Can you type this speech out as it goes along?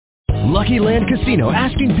Lucky Land Casino,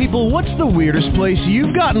 asking people, what's the weirdest place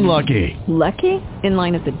you've gotten lucky? Lucky? In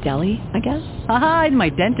line at the deli, I guess? Aha, in my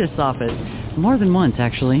dentist's office. More than once,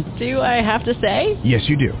 actually. Do I have to say? Yes,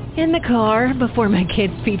 you do. In the car before my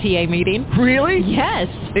kids' PTA meeting. Really? Yes.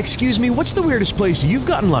 Excuse me, what's the weirdest place you've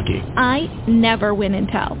gotten lucky? I never win and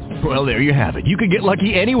tell. Well, there you have it. You can get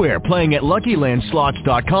lucky anywhere, playing at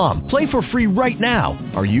LuckyLandSlots.com. Play for free right now.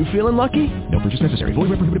 Are you feeling lucky? No purchase necessary. Void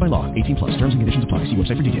where prohibited by law. 18+. Terms and conditions apply. See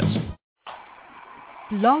website for details.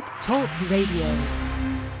 Blog Talk Radio.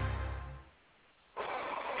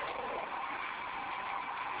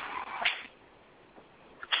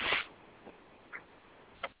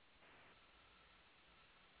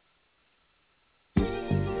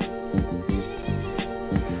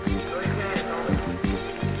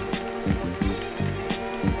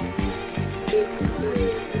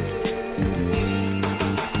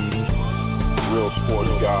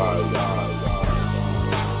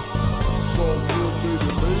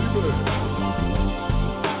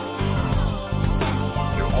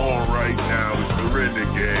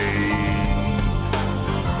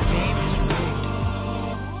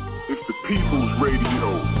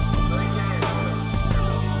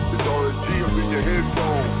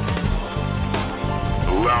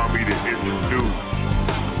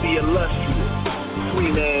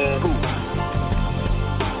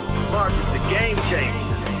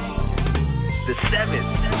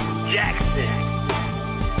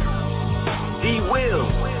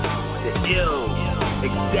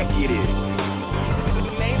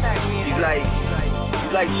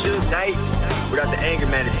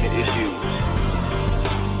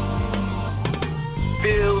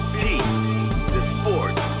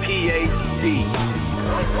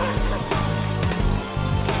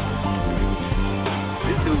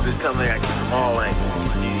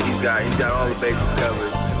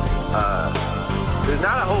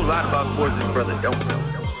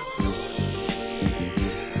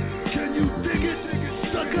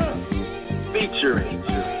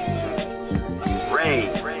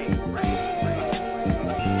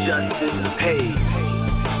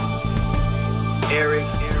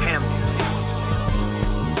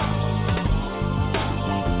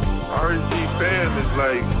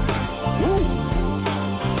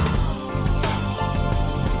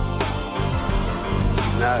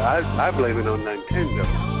 I blame it on Nintendo.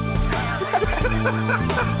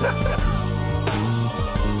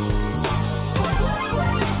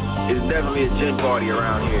 It's definitely a gin party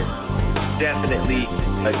around here. Definitely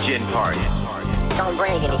a gin party. Don't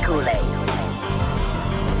bring any Kool-Aid.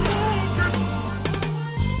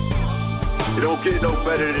 It don't get no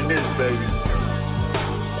better than this, baby.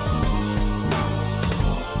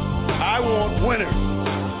 I want winners.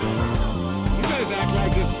 You guys act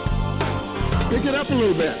like it. Pick it up a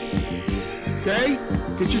little bit. Okay?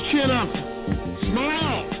 Get your chin up.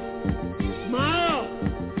 Smile. Smile.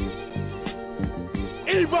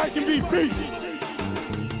 Anybody can be beat.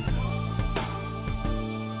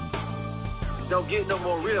 It don't get no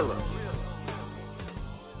more realer.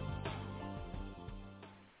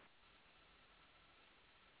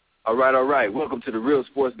 All right. Welcome to the Real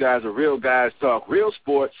Sports Guys, where real guys talk real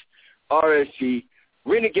sports, RSG,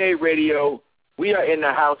 Renegade Radio. We are in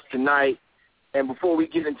the house tonight. And before we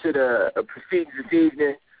get into the proceedings this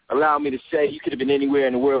evening, allow me to say you could have been anywhere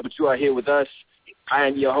in the world, but you are here with us. I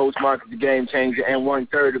am your host, Marcus the Game Changer, and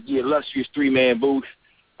 1/3 of the illustrious three-man booth.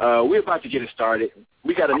 We're about to get it started.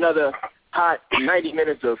 We got another hot 90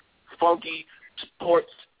 minutes of funky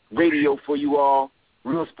sports radio for you all.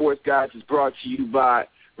 Real Sports Guys is brought to you by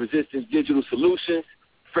Resistance Digital Solutions,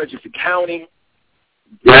 Frederick's Accounting,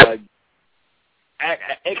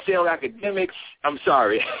 Excel Academics. I'm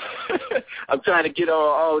sorry. I'm trying to get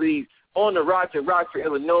all these on the rocks in Rockford,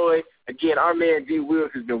 Illinois. Again, our man D.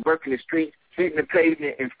 Wills has been working the streets, hitting the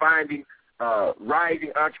pavement, and finding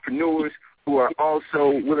rising entrepreneurs who are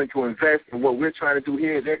also willing to invest in what we're trying to do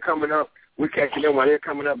here. They're coming up. We're catching them while they're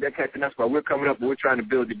coming up. They're catching us while we're coming up, and we're trying to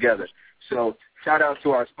build together. So shout out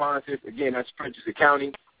to our sponsors. Again, that's Frederick's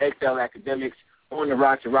Accounting, Excel Academics, On the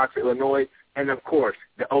Rocks in Rockford, Illinois, and, of course,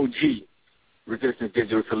 the OG, Resistance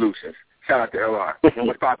Digital Solutions. Shout out to LR.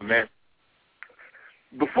 What's poppin', man?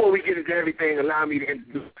 Before we get into everything, allow me to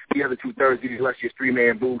introduce the other 2/3 of the illustrious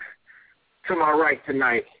three-man booth. To my right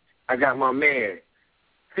tonight, I got my man,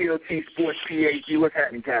 CLT Sports PhD. What's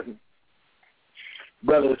happening, Captain?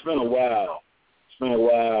 Brother, it's been a while.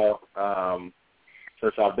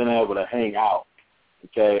 Since I've been able to hang out,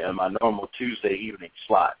 okay, in my normal Tuesday evening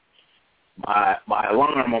slot. My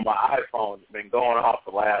alarm on my iPhone has been going off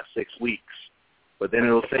the last 6 weeks, but then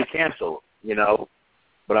it'll say cancel,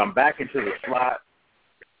 But I'm back into the slot.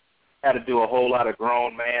 had to do a whole lot of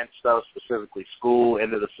grown man stuff, specifically school,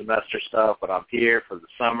 end of the semester stuff, but I'm here for the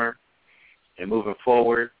summer and moving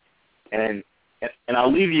forward. And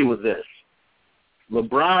I'll leave you with this.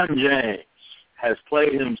 LeBron James has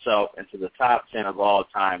played himself into the top 10 of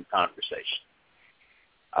all-time conversation.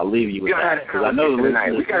 I'll leave you with that. Because I know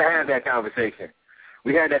tonight. We got to have that conversation.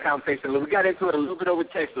 We had that conversation. We got into it a little bit over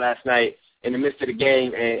text last night in the midst of the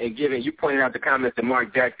game, and given you pointed out the comments that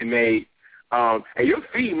Mark Jackson made, and your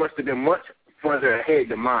feed must have been much further ahead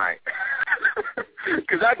than mine.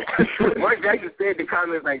 Because Mark Jackson said the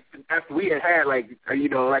comments like after we had like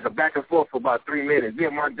a back and forth for about 3 minutes.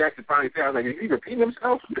 Then Mark Jackson finally said, "I was like, is he repeating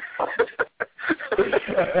himself?" He told me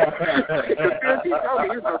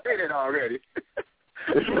he was gonna say that already.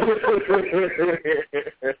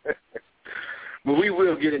 But we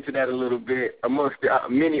will get into that a little bit amongst the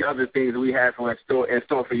many other things that we have in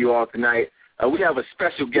store for you all tonight. We have a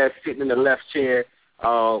special guest sitting in the left chair.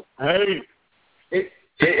 Hey.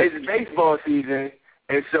 It's baseball season,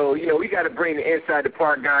 and so, we got to bring the inside the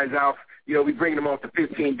park guys out. We bring them off the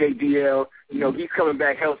 15-day DL. He's coming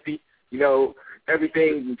back healthy.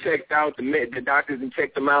 Everything checked out. The doctors and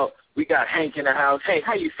checked him out. We got Hank in the house. Hank,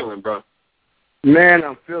 how you feeling, bro? Man,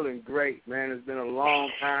 I'm feeling great, man. It's been a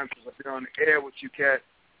long time since I've been on the air with you cats.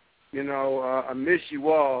 I miss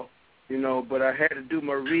you all, but I had to do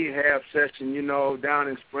my rehab session, down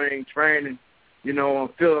in spring training. I'm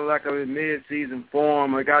feeling like I'm in mid-season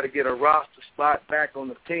form. I got to get a roster spot back on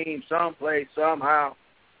the team someplace, somehow.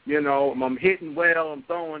 I'm hitting well. I'm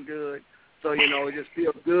throwing good. So, it just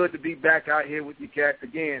feels good to be back out here with you cats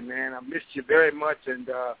again, man. I missed you very much, and,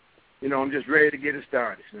 I'm just ready to get it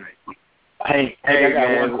started tonight. Hey, I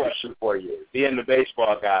got one question for you. Being the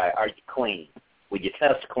baseball guy, are you clean? Will you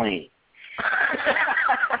test clean?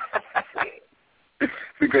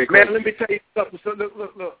 Man, let me tell you something. So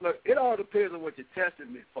look. It all depends on what you're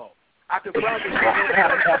testing me for. I could probably.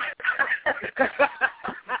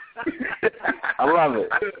 I love it.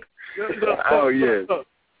 Look, I'm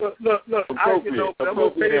going to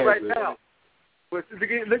tell you right now. But look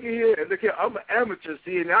at here. I'm an amateur,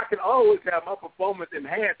 see, and I can always have my performance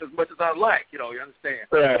enhanced as much as I like. You understand?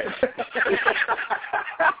 Right.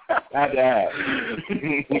 Had to have.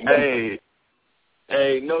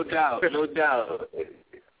 Hey, no doubt.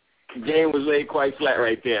 Game was laid quite flat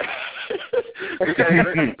right there.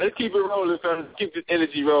 Let's keep it rolling, fellas. Keep this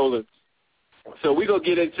energy rolling. So we're going to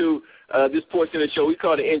get into this portion of the show. We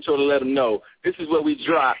call the intro to let them know. This is where we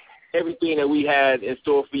drop everything that we had in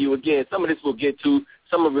store for you. Again, some of this we'll get to.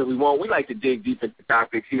 Some of it we won't. We like to dig deep into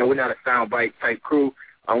topics. We're not a soundbite type crew.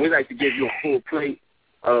 We like to give you a full plate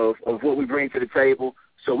of what we bring to the table.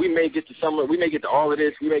 So we may get to some of it. We may get to all of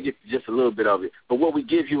this. We may get to just a little bit of it. But what we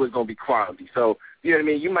give you is going to be quality. So, you know what I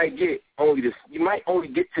mean? You might get only this. You might only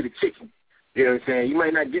get to the chicken. You know what I'm saying? You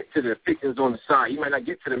might not get to the fixings on the side. You might not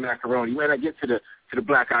get to the macaroni. You might not get to the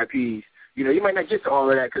black eyed peas. You might not get to all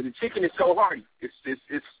of that because the chicken is so hearty. It's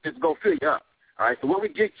going to fill you up. All right? So what we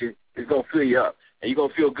get you is going to fill you up. And you're going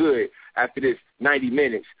to feel good after this 90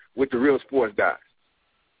 minutes with the Real Sports guys.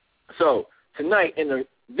 So tonight in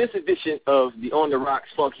this edition of the On the Rocks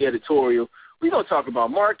Funky Editorial, we're going to talk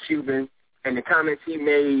about Mark Cuban and the comments he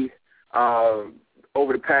made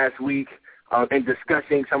over the past week in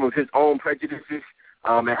discussing some of his own prejudices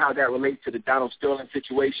and how that relates to the Donald Sterling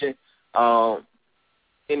situation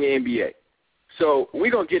in the NBA. So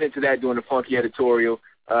we're going to get into that during the Funky Editorial.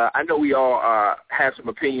 I know we all have some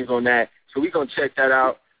opinions on that, so we're going to check that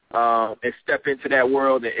out and step into that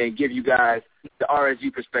world and give you guys the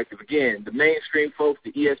RSG perspective. Again, the mainstream folks,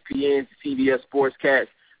 the ESPNs, the CBS Sports cats,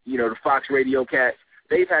 the Fox Radio cats,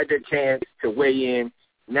 they've had their chance to weigh in.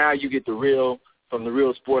 Now you get the real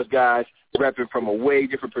sports guys repping from a way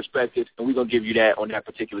different perspective, and we're going to give you that on that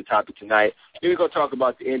particular topic tonight. Then we're going to talk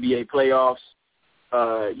about the NBA playoffs.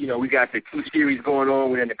 We got the two series going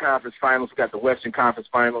on. We're in the conference finals. We got the Western Conference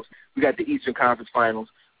Finals. We got the Eastern Conference Finals.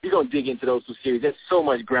 We're going to dig into those two series. There's so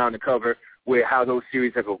much ground to cover with how those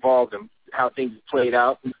series have evolved and how things have played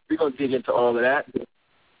out. We're going to dig into all of that.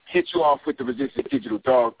 Hit you off with the Resistance Digital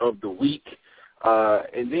Dog of the Week.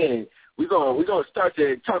 And then we're going to start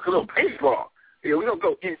to talk a little baseball. We're going to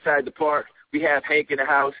go inside the park. We have Hank in the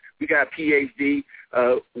house. We got PhD.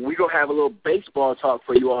 We're going to have a little baseball talk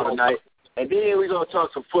for you all tonight. And then we're going to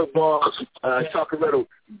talk some football, talk a little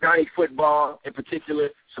Donnie football in particular,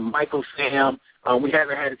 some Michael Sam. We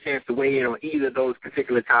haven't had a chance to weigh in on either of those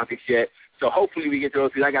particular topics yet. So hopefully we get to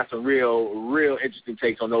those because I got some real interesting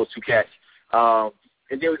takes on those two cats. And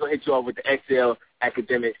then we're going to hit you off with the XL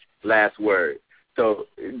Academics last word. So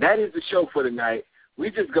that is the show for tonight. We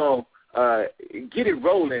just going to get it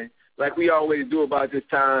rolling like we always do about this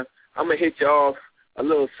time. I'm going to hit you off a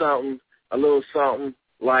little something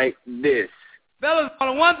like this. Fellas,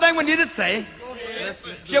 only one thing we need to say.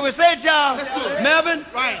 Shall we say it, y'all? Melvin,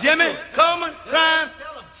 Jimmy, Coleman, Ryan,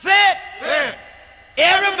 say it.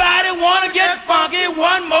 Everybody want to get funky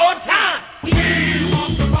one more time.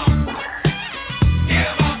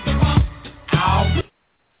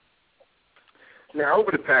 Now,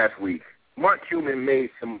 over the past week, Mark Cuban made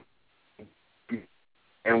some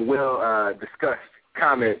and well-discussed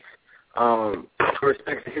comments with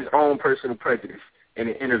respect to his own personal prejudice in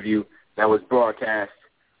an interview that was broadcast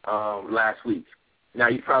last week. Now,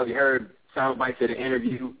 you probably heard sound bites of the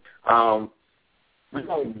interview. We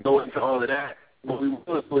won't go into all of that, but we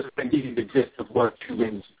will give you the gist of what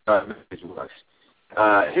Cuban's message was.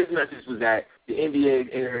 His message was that the NBA is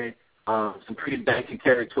entering some pretty dicey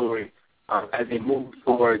territory as they move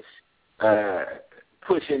towards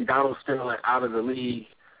pushing Donald Sterling out of the league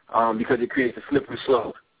because it creates a slippery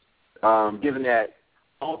slope. Given that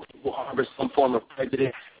all people harbor some form of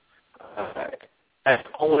prejudice, as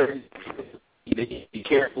owners, you need to be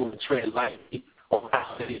careful and tread lightly on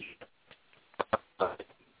how they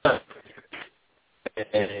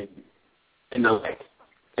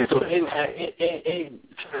and so in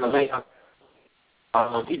trying to lay out,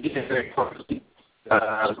 he did it very perfectly.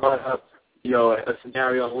 I was brought up, a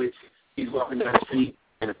scenario in which he's walking down the street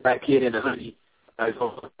and a black kid in a hoodie is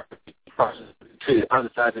going to the other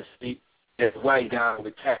side of the street. There's a white guy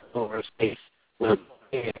with cap over his face with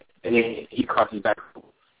a hand, and then he crosses back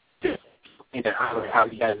and how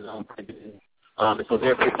he has his own prejudice. And so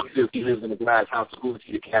therefore he lives in a glass house school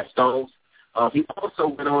to cast stones. He also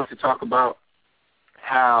went on to talk about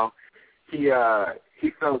how he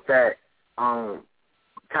felt that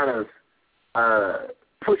kind of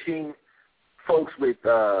pushing folks with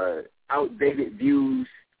outdated views,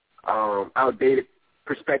 outdated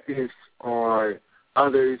perspectives on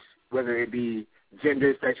others, whether it be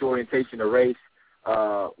gender, sexual orientation, or race,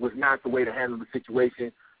 was not the way to handle the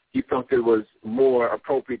situation. He felt it was more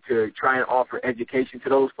appropriate to try and offer education to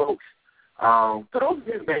those folks. So those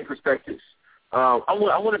are his main perspectives. I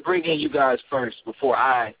want to bring in you guys first before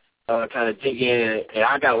I kind of dig in, and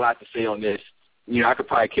I got a lot to say on this. I could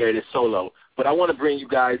probably carry this solo, but I want to bring you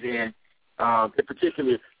guys in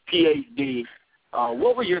particular. PhD,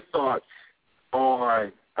 what were your thoughts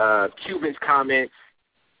on Cuban's comments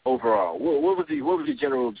overall? What was the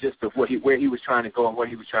general gist of where he was trying to go and what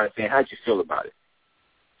he was trying to say? How did you feel about it?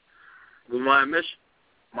 Well,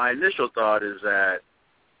 my initial thought is that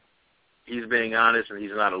he's being honest and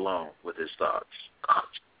he's not alone with his thoughts.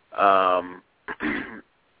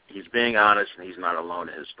 He's being honest and he's not alone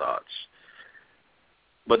in his thoughts.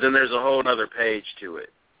 But then there's a whole other page to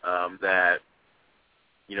it that,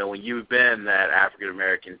 when you've been that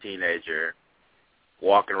African-American teenager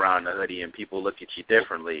walking around in a hoodie and people look at you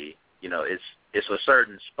differently, it's a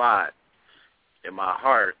certain spot in my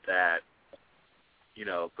heart that,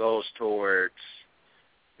 goes towards,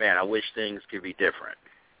 man, I wish things could be different.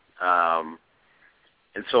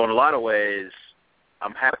 And so in a lot of ways,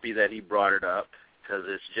 I'm happy that he brought it up because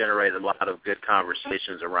it's generated a lot of good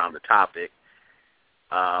conversations around the topic.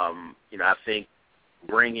 I think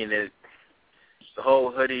bringing it, the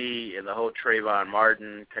whole hoodie and the whole Trayvon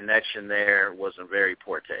Martin connection there was in very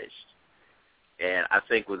poor taste. And I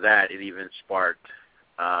think with that, it even sparked,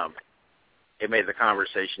 it made the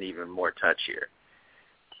conversation even more touchier.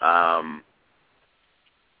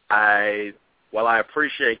 While I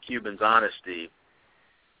appreciate Cuban's honesty,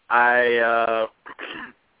 I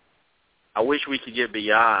wish we could get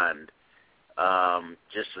beyond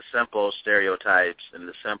just the simple stereotypes and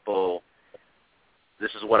the simple,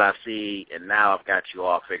 this is what I see, and now I've got you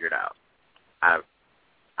all figured out.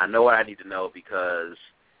 I know what I need to know because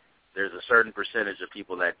there's a certain percentage of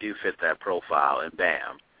people that do fit that profile, and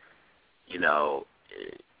bam,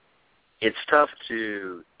 it's tough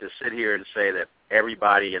to sit here and say that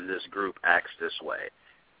everybody in this group acts this way.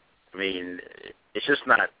 I mean, it's just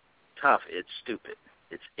not tough. It's stupid.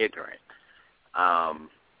 It's ignorant.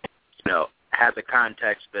 Had the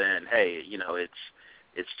context been, hey,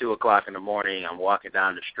 it's 2 o'clock in the morning, I'm walking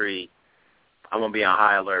down the street, I'm going to be on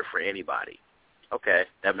high alert for anybody. Okay,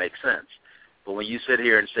 that makes sense. But when you sit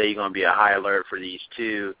here and say you're going to be on high alert for these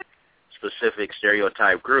 2 specific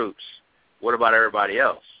stereotype groups, what about everybody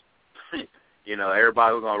else?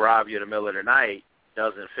 Everybody who's going to rob you in the middle of the night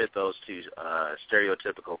doesn't fit those 2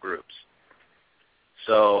 stereotypical groups.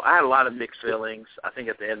 So I had a lot of mixed feelings. I think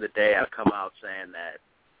at the end of the day, I've come out saying that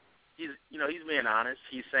he's being honest.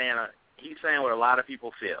 He's saying what a lot of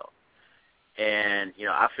people feel. And,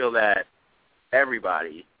 I feel that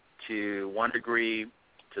everybody, to one degree,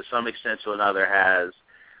 to some extent to another, has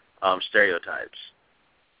stereotypes.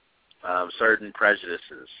 certain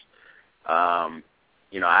prejudices. I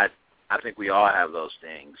think we all have those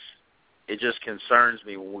things. It just concerns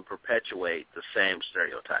me when we perpetuate the same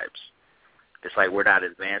stereotypes. It's like we're not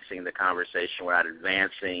advancing the conversation. We're not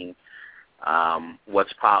advancing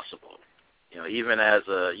what's possible. Even as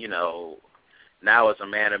now as a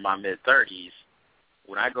man in my mid-30s,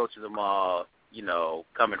 when I go to the mall,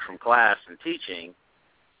 coming from class and teaching,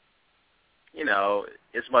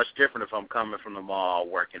 it's much different if I'm coming from the mall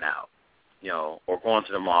working out, or going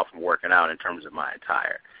to the mall from working out in terms of my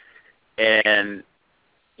attire. And,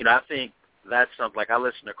 I think that's something, like I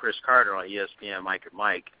listened to Chris Carter on ESPN, Mike and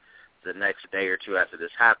Mike, the next day or two after this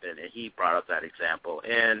happened, and he brought up that example.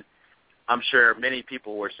 And I'm sure many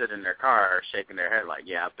people were sitting in their car shaking their head like,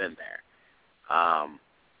 yeah, I've been there.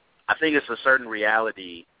 I think it's a certain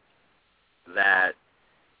reality that,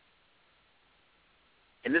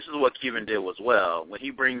 and this is what Cuban did as well, when he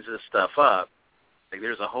brings this stuff up, like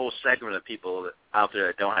there's a whole segment of people out there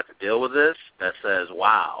that don't have to deal with this that says,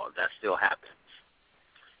 wow, that still happens.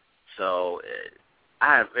 So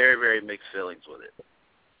I have very, very mixed feelings with it.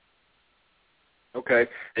 Okay.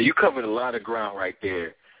 Now, you covered a lot of ground right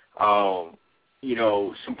there. Some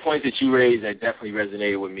points that you raised that definitely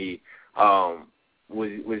resonated with me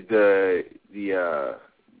was the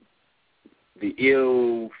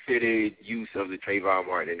ill-fitted use of the Trayvon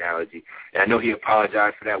Martin analogy. And I know he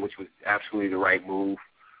apologized for that, which was absolutely the right move.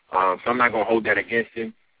 So I'm not going to hold that against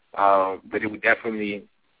him. But it would definitely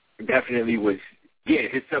was,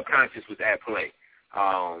 his subconscious was at play.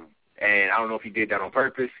 And I don't know if he did that on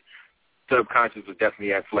purpose. Subconscious was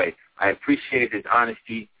definitely at play. I appreciated his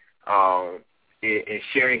honesty in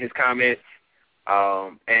sharing his comments.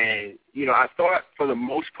 And I thought for the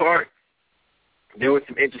most part, there was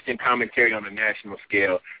some interesting commentary on the national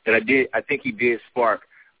scale that I think he did spark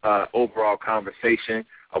overall conversation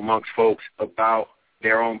amongst folks about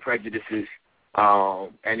their own prejudices.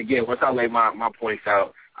 And again, once I lay my points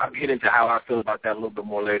out, I'll get into how I feel about that a little bit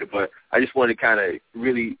more later. But I just want to kind of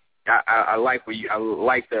really, I like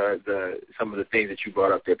the some of the things that you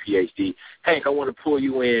brought up there, PhD. Hank, I want to pull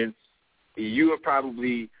you in. You were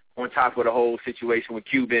probably on top of the whole situation with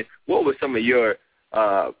Cuban. What were some of your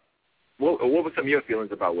what were some of your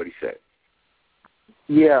feelings about what he said?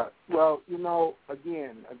 Yeah, well,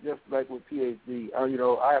 again, just like with PhD,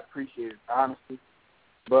 I appreciate his honesty,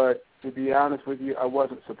 but to be honest with you, I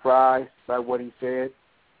wasn't surprised by what he said.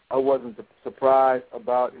 I wasn't surprised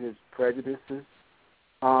about his prejudices.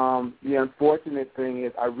 The unfortunate thing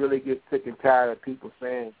is I really get sick and tired of people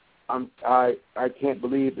saying, I can't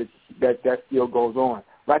believe that still goes on.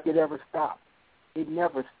 Like it ever stopped. It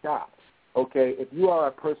never stopped. Okay, if you are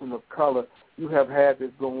a person of color, you have had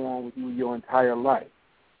this go on with you your entire life.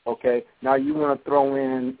 Okay, now you want to throw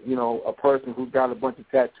in, a person who's got a bunch of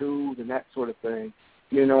tattoos and that sort of thing,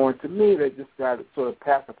 and to me that just got to sort of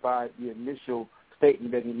pacify the initial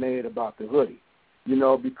statement that he made about the hoodie,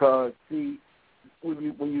 because, see,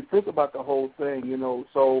 when you think about the whole thing,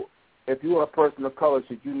 so if you are a person of color,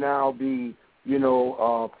 should you now be,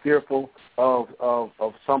 fearful of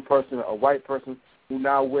some person, a white person, who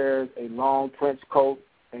now wears a long trench coat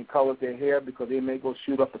and colors their hair because they may go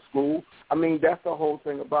shoot up a school? I mean, that's the whole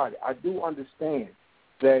thing about it. I do understand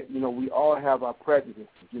that, we all have our prejudices.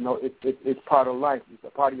 It's part of life. It's a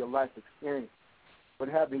part of your life experience. But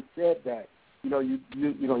having said that,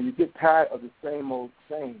 you get tired of the same old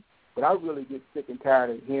same. But I really get sick and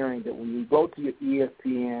tired of hearing that when you go to your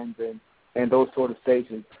ESPNs and those sort of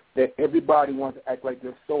stations, that everybody wants to act like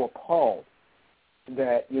they're so appalled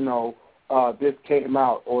that, this came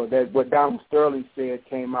out, or that what Donald Sterling said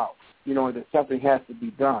came out, and that something has to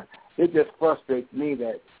be done. It just frustrates me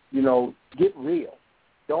that, get real.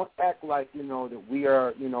 Don't act like, that we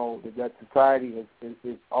are, that society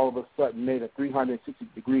is all of a sudden made a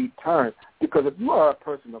 360-degree turn. Because if you are a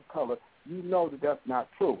person of color, you know that that's not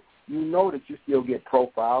true. You know that you still get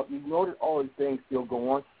profiled. You know that all these things still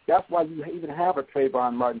go on. That's why you even have a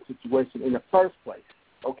Trayvon Martin situation in the first place.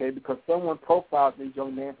 Okay, because someone profiled this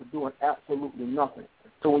young man for doing absolutely nothing.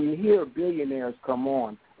 So when you hear billionaires come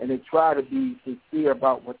on and they try to be sincere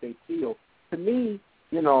about what they feel, to me,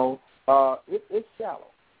 it's shallow.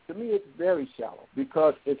 To me, it's very shallow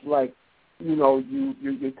because it's like, you're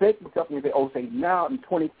taking something and say, now in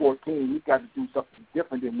 2014, we've got to do something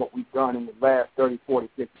different than what we've done in the last 30, 40,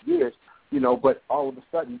 50 years, but all of a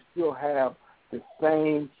sudden you still have the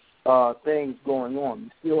same things going on.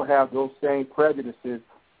 You still have those same prejudices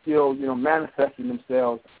still, manifesting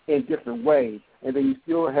themselves in different ways. And then you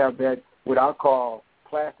still have that, what I call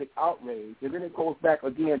classic outrage. And then it goes back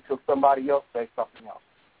again till somebody else says something else.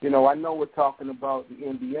 You know, I know we're talking about the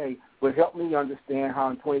NBA, but help me understand how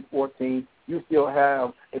in 2014 you still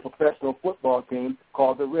have a professional football team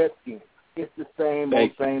called the Redskins. It's the same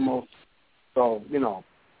old. So, you know.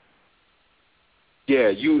 Yeah,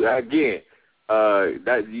 you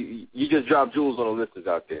just dropped jewels on the listeners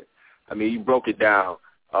out there. I mean, you broke it down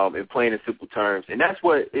in plain and simple terms, and that's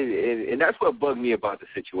what bugged me about the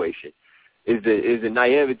situation is the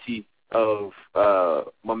naivety of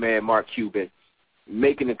my man Mark Cuban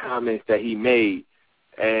making the comments that he made,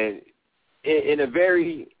 and in a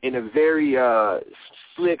very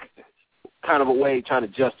slick kind of a way, trying to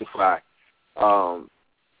justify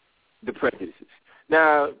the prejudices.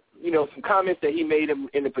 Now, you know, some comments that he made in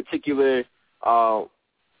his particular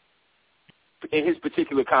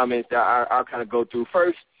comments that I'll kind of go through.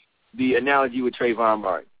 First, the analogy with Trayvon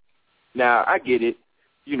Martin. Now, I get it.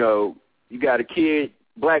 You know, you got a kid,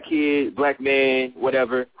 black man,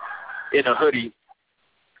 whatever, in a hoodie.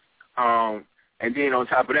 And then on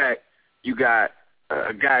top of that, you got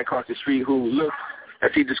a guy across the street who looks,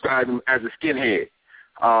 as he described him, as a skinhead.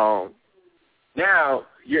 Now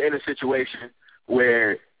you're in a situation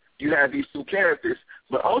where you have these two characters,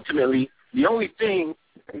 but ultimately the only thing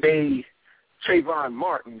that made Trayvon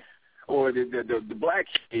Martin or the black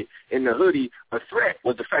kid in the hoodie a threat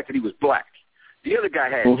was the fact that he was black. The other guy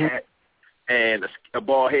had a hat and a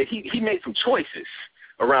bald head. He made some choices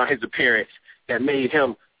around his appearance that made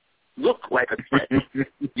him look like a threat.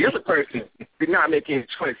 The other person did not make any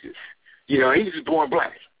choices. You know, he was just born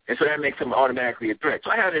black, and so that makes him automatically a threat.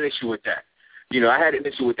 So I had an issue with that. You know, I had an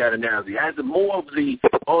issue with that analogy. As the more of the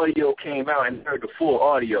audio came out and heard the full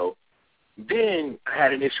audio, then I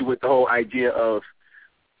had an issue with the whole idea of,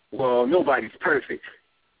 well, nobody's perfect.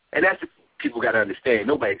 And that's what people got to understand.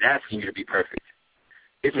 Nobody's asking you to be perfect.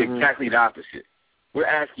 It's exactly the opposite. We're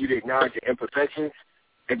asking you to acknowledge your imperfections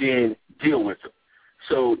and then deal with them.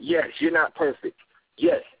 So, yes, you're not perfect.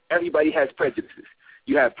 Yes, everybody has prejudices.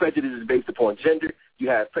 You have prejudices based upon gender. You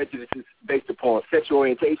have prejudices based upon sexual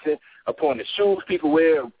orientation, upon the shoes people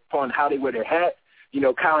wear, upon how they wear their hat. You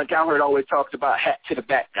know, Colin Cowherd always talks about hat to the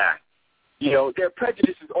back guy. You know, there are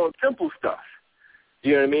prejudices on simple stuff.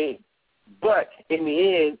 You know what I mean? But in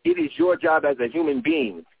the end, it is your job as a human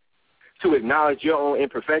being to acknowledge your own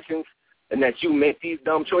imperfections and that you make these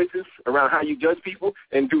dumb choices around how you judge people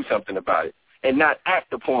and do something about it, and not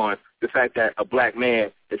act upon the fact that a black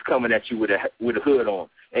man is coming at you with a hood on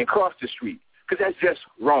and cross the street, because that's just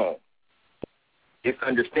wrong. It's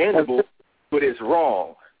understandable, but it's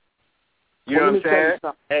wrong. You know what I'm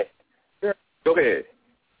saying? Go ahead.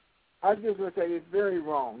 I just want to say it's very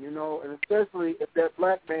wrong, you know, and especially if that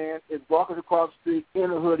black man is walking across the street in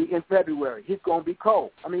a hoodie in February. He's going to be cold.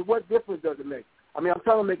 I mean, what difference does it make? I mean, I'm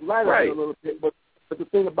trying to make light of it a little bit, but the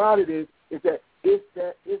thing about it is that it's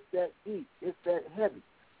that deep, it's that heavy,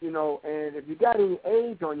 you know, and if you got any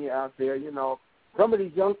age on you out there, you know, some of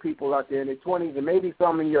these young people out there in their 20s and maybe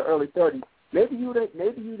some in your early 30s, maybe you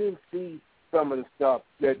didn't see some of the stuff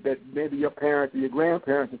that maybe your parents or your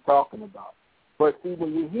grandparents are talking about. But see,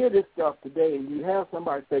 when you hear this stuff today and you have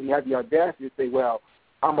somebody say, you have the audacity to say, well,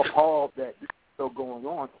 I'm appalled that this is still going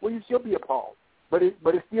on. Well, you should be appalled, but it's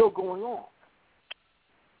still going on.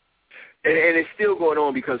 And it's still going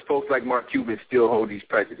on because folks like Mark Cuban still hold these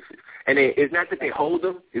prejudices. And it's not that they hold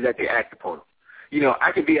them, it's that they act upon them. You know,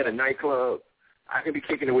 I could be at a nightclub, I could be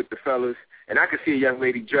kicking it with the fellas, and I could see a young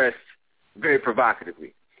lady dressed very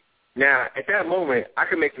provocatively. Now, at that moment, I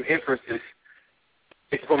can make some inferences.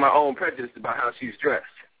 It's for my own prejudice about how she's dressed,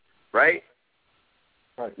 right?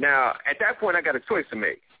 Right. Now, at that point, I got a choice to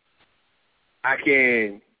make. I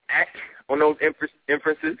can act on those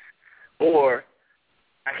inferences, or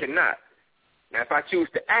I cannot. Now, if I choose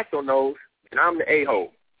to act on those, then I'm the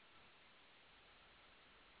a-hole.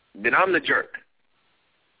 Then I'm the jerk.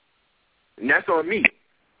 And that's on me.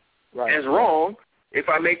 Right. It's wrong if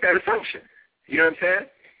I make that assumption. You know what I'm saying?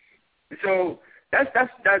 So that's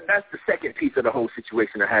the second piece of the whole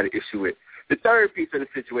situation I had an issue with. The third piece of the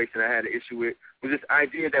situation I had an issue with was this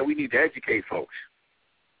idea that we need to educate folks.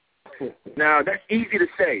 Now, that's easy to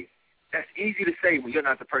say. That's easy to say when you're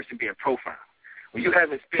not the person being profiled. When you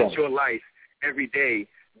haven't spent your life every day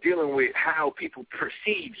dealing with how people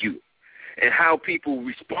perceive you and how people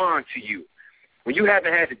respond to you. When you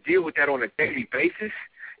haven't had to deal with that on a daily basis,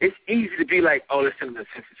 it's easy to be like, oh, let's send them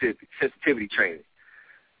to sensitivity training.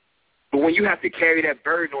 But when you have to carry that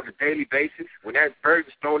burden on a daily basis, when that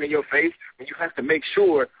burden's thrown in your face, when you have to make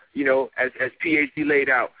sure, you know, as PhD laid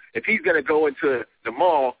out, if he's going to go into the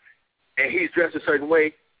mall and he's dressed a certain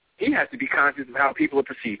way, he has to be conscious of how people are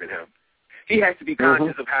perceiving him. He has to be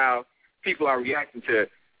conscious of how people are reacting to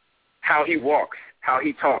how he walks, how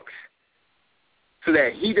he talks. so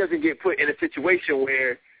that he doesn't get put in a situation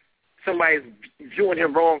where somebody's viewing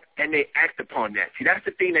him wrong and they act upon that. See, that's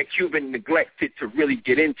the thing that Cuban neglected to really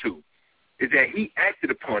get into, is that he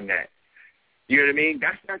acted upon that. You know what I mean?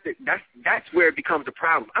 That's where it becomes a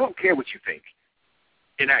problem. I don't care what you think,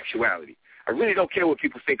 in actuality. I really don't care what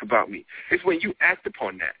people think about me. It's when you act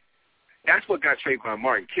upon that. That's what got Trayvon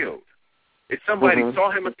Martin killed. If somebody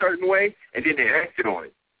saw him a certain way and then they acted on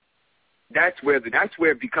it, that's where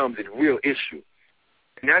it becomes a real issue.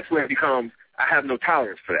 And that's where it becomes, I have no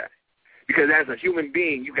tolerance for that. Because as a human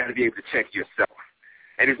being, you got to be able to check yourself.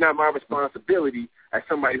 And it's not my responsibility as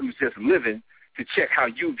somebody who's just living to check how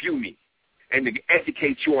you view me and to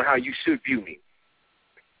educate you on how you should view me.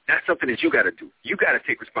 That's something that you got to do. You got to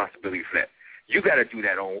take responsibility for that. You got to do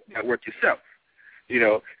that work yourself. You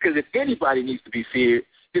know, because if anybody needs to be feared,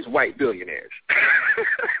 it's white billionaires.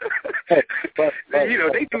 You know,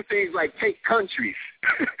 they do things like take countries.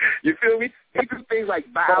 You feel me? They do things like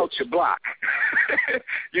buy out your block.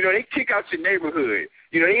 You know, they kick out your neighborhood.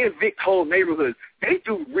 You know, they evict whole neighborhoods. They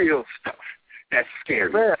do real stuff that's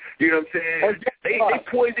scary. You know what I'm saying? They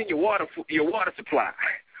poison your water supply.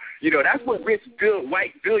 You know, that's what rich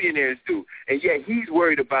white billionaires do. And yet he's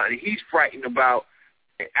worried about and he's frightened about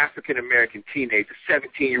an African-American teenager,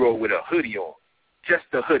 17-year-old with a hoodie on. Just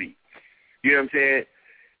a hoodie. You know what I'm saying?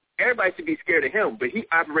 Everybody should be scared of him, but he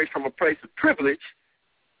operates from a place of privilege.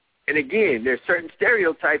 And again, there's certain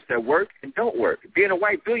stereotypes that work and don't work. Being a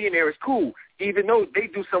white billionaire is cool, even though they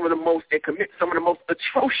do some of the most and commit some of the most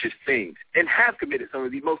atrocious things and have committed some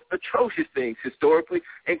of the most atrocious things historically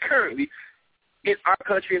and currently in our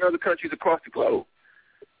country and other countries across the globe.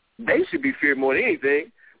 They should be feared more than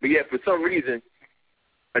anything, but yet for some reason,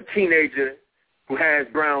 a teenager who has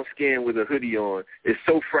brown skin with a hoodie on is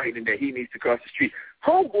so frightening that he needs to cross the street.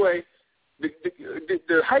 Homeboy,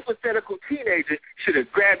 the hypothetical teenager should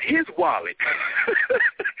have grabbed his wallet.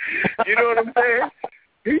 You know what I'm saying?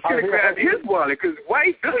 He should have grabbed his wallet because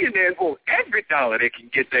white billionaires want every dollar they can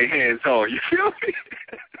get their hands on. You feel me?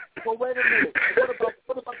 Well, wait a minute.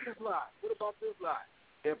 What about this lie? What about this lie?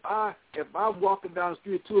 If I'm walking down the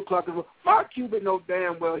street at 2 o'clock, Mark Cuban know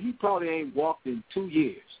damn well he probably ain't walked in 2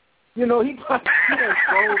 years. You know, he done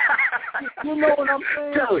drove. You know what I'm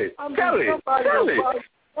saying? Tell it. Somebody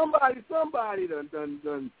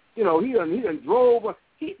done. You know, he done drove.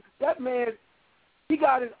 That man, he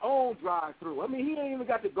got his own drive-through. I mean, he ain't even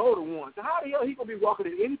got to go to one. So how the hell he gonna be walking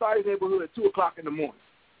in anybody's neighborhood at 2 o'clock in the morning?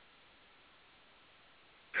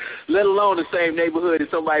 Let alone the same neighborhood as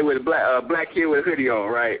somebody with a black kid with a hoodie on,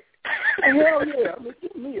 right? Hell yeah! I mean,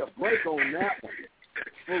 give me a break on that one.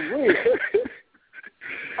 For real.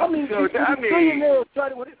 I mean,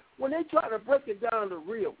 when they try to break it down to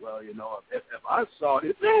real, well, you know, if I saw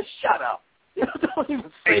this, man, shut up. You know, don't even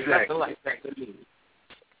say nothing like that to me.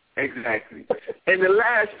 Exactly. And the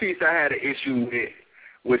last piece I had an issue with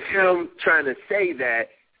was him trying to say that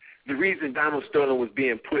the reason Donald Sterling was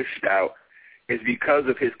being pushed out is because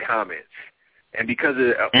of his comments. And because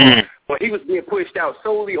of, well, he was being pushed out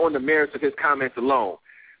solely on the merits of his comments alone.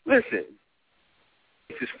 Listen,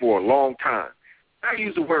 this is for a long time. I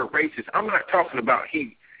use the word racist. I'm not talking about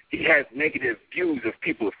he has negative views of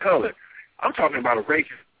people of color. I'm talking about a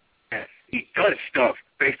racist. He does stuff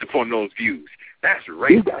based upon those views. That's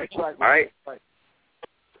racist, all right?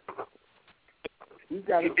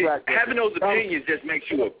 Having those opinions just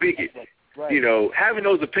makes you a bigot. Right. You know, having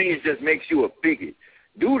those opinions just makes you a bigot.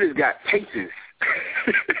 Dude has got cases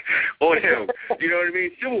on him. You know what I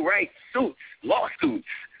mean? Civil rights suits, lawsuits.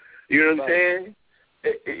 You know what I'm saying?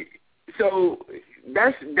 So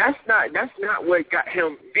that's not what got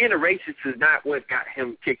him. Being a racist is not what got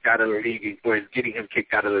him kicked out of the league, or is getting him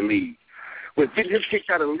kicked out of the league. What getting him kicked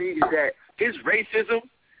out of the league is that his racism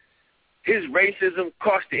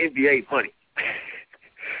cost the NBA money.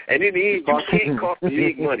 And in the end, you can't cost the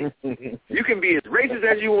league money. You can be as racist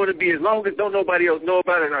as you want to be as long as don't nobody else know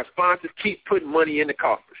about it, and our sponsors keep putting money in the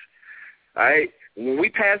coffers. All right? When we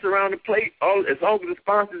pass around the plate, as long as the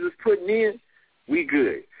sponsors is putting in, we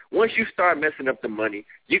good. Once you start messing up the money,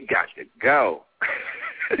 you got to go.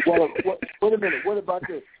 Well, wait a minute. What about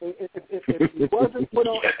this? If he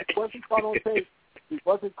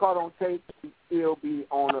wasn't caught on tape, he'd still be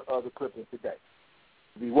owner of the Clippers today.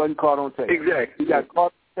 If he wasn't caught on tape. Exactly. He got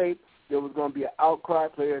caught on tape. There was going to be an outcry.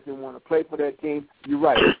 Players didn't want to play for that team. You're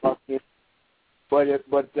right. But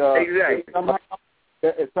exactly.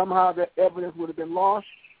 If somehow that evidence would have been lost,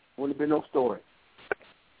 would have been no story.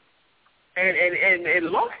 And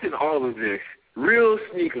lost in all of this, real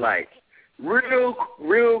sneak-like, real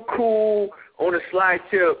cool on a slide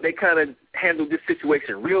tip. They kind of handled this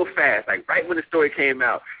situation real fast. Like right when the story came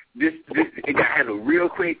out, This it got handled real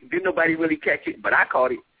quick. Didn't nobody really catch it, but I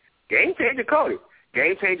caught it. Game Changer caught it.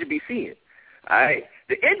 Game Changer be seeing. All right.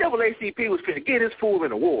 The NAACP was finna get his fool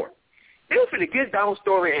an award. They was finna get Donald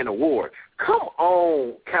Sterling an award. Come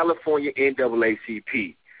on, California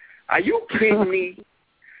NAACP. Are you kidding me?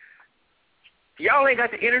 Y'all ain't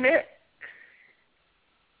got the internet?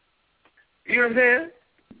 You know what I'm saying?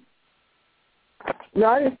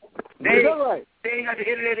 No, they right. They ain't got the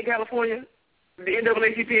internet in California. The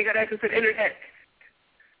NAACP ain't got access to the internet.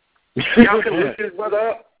 Y'all can look this brother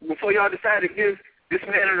up before y'all decide to give this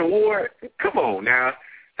man an award. Come on now.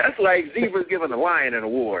 That's like zebras giving a lion an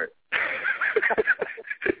award.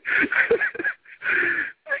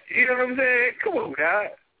 You know what I'm saying? Come on now.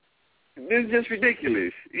 This is just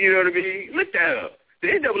ridiculous. You know what I mean? Look that up. The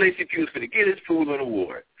NAACP was going to get his fool an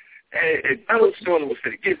award. And Donald Sterling was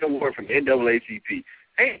going to get an award from the NAACP.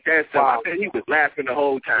 Ain't that so? Wow. I said he was laughing the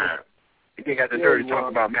whole time. He didn't got the nerve to talk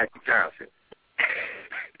about Magic Johnson.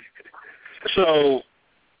 So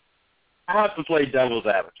I have to play devil's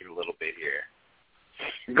advocate a little bit here.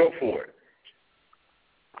 Go for it.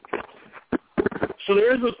 So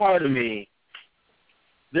there is a part of me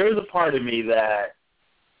that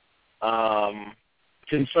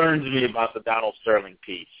concerns me about the Donald Sterling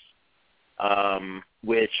piece,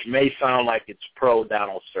 which may sound like it's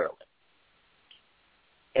pro-Donald Sterling.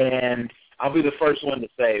 And I'll be the first one to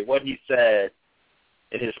say what he said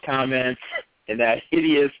in his comments in that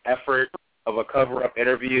hideous effort of a cover-up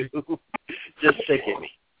interview just sickened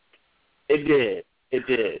me. It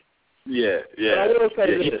did. Yeah. But I will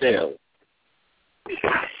say this.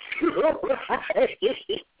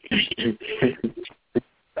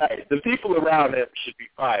 Right. The people around him should be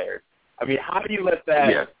fired. I mean, how do you let that?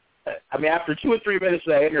 Yeah. I mean, after 2 or 3 minutes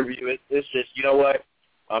of that interview, it's just, you know what?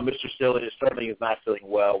 Mr. Sterling is not feeling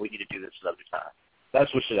well. We need to do this another time.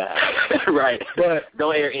 That's what should happen. Right. But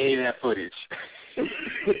don't air any of that footage.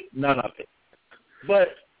 None of it.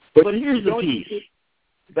 But here's the piece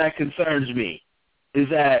that concerns me is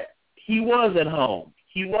that he was at home.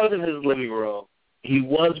 He was in his living room. He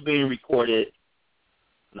was being recorded.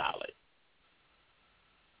 Knowledge.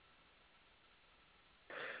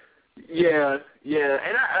 Yeah,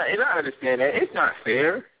 and I understand that. It's not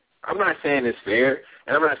fair. I'm not saying it's fair,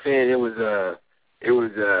 and I'm not saying it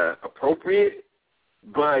was appropriate,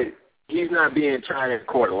 but he's not being tried in a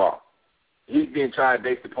court of law. He's being tried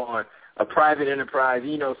based upon a private enterprise.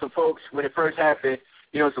 You know, some folks, when it first happened,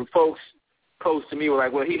 you know, some folks close to me were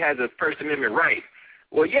like, well, he has a First Amendment right.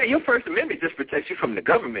 Well, yeah, your First Amendment just protects you from the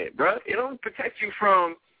government, bro. It don't protect you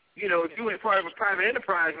from, you know, if you're part of a private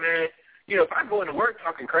enterprise, man. You know, if I go into work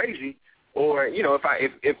talking crazy, or you know, if I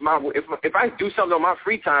do something on my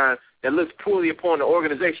free time that looks poorly upon the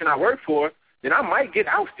organization I work for, then I might get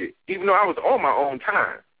ousted, even though I was on my own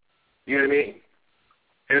time. You know what I mean?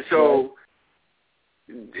 And so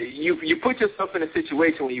you put yourself in a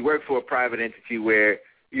situation when you work for a private entity where,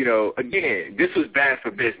 you know, again, this was bad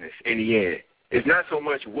for business in the end. It's not so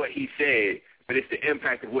much what he said, but it's the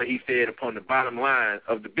impact of what he said upon the bottom line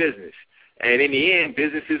of the business. And in the end,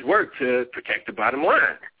 businesses work to protect the bottom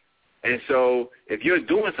line. And so if you're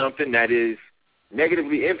doing something that is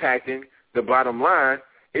negatively impacting the bottom line,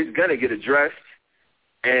 it's going to get addressed.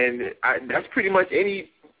 And that's pretty much any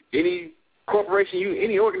corporation,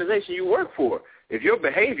 any organization you work for. If your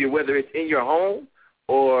behavior, whether it's in your home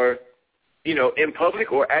or, you know, in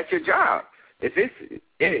public or at your job, if it's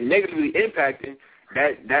negatively impacting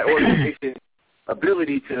that organization's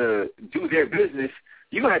ability to do their business,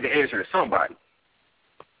 you're going to have to answer to somebody.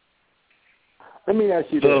 Let me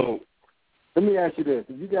ask you this.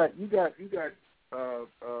 You got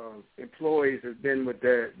employees that have been with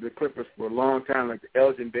the Clippers for a long time, like the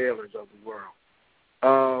Elgin Baylors of the world.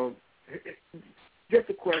 Just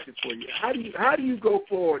a question for you: How do you go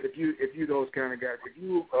forward if you those kind of guys? If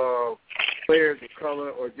you players of color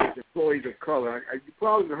or just employees of color, you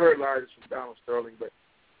probably heard a lot of this from Donald Sterling, but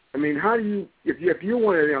I mean, how do you if you're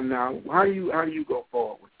one of them now? How do you go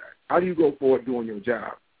forward with that? How do you go forward doing your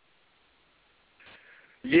job?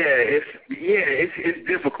 It's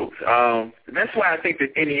difficult. That's why I think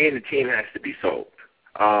that in the end the team has to be sold.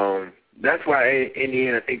 That's why in the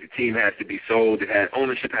end I think the team has to be sold.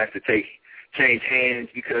 Ownership has to change hands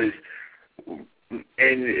because, and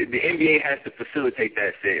the NBA has to facilitate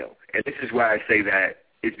that sale. And this is why I say that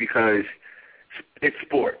is because it's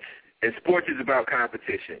sports, and sports is about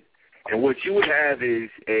competition. And what you would have is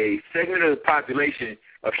a segment of the population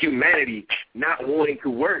of humanity not wanting to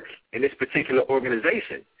work in this particular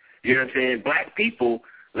organization. You know what I'm saying? Black people,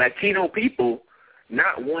 Latino people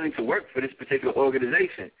not wanting to work for this particular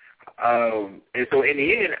organization. And so in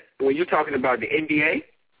the end, when you're talking about the NBA,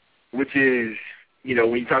 which is, you know,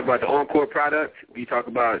 when you talk about the on-court product, when you talk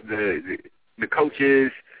about the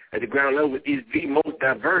coaches at the ground level, is the most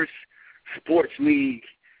diverse sports league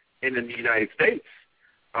in the United States.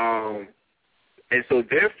 And so,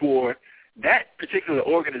 therefore, that particular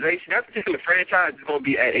organization, that particular franchise is going to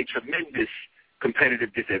be at a tremendous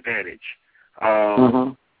competitive disadvantage.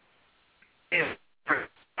 And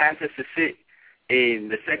assets to sit in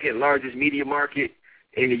the second largest media market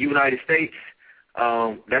in the United States,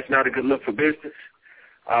 that's not a good look for business.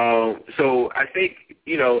 So I think,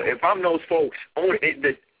 you know, if I'm those folks,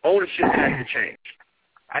 the ownership has to change.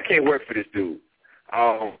 I can't work for this dude.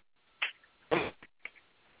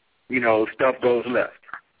 You know, stuff goes left.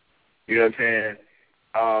 You know what I'm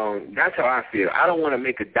saying? That's how I feel. I don't want to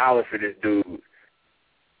make $1 for this dude.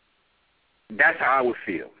 That's how I would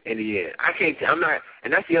feel in the end.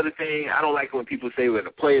 And that's the other thing. I don't like when people say, well,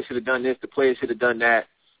 the player should have done this, the player should have done that.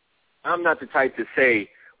 I'm not the type to say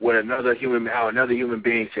how another human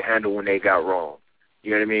being should handle when they got wrong.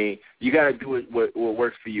 You know what I mean? You got to do it what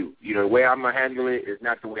works for you. You know, the way I'm going to handle it is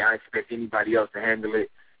not the way I expect anybody else to handle it.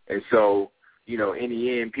 And so, you know, in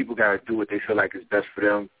the end, people got to do what they feel like is best for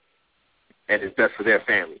them and is best for their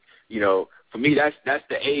family. You know, for me, that's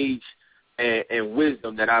the age and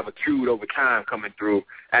wisdom that I've accrued over time coming through.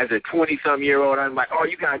 As a 20-some-year-old, I'm like, oh,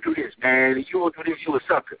 you got to do this, man. If you don't do this, you a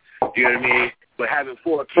sucker. You know what I mean? But having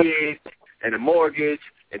 4 kids and a mortgage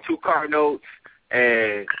and 2 car notes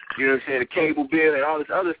and, you know what I'm saying, a cable bill and all this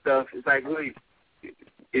other stuff, it's like, wait,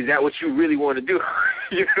 is that what you really want to do?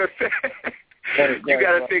 You know what I'm saying? You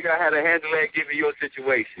got to figure out how to handle that given your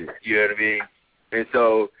situation. You know what I mean? And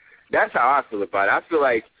so that's how I feel about it. I feel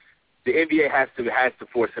like the NBA has to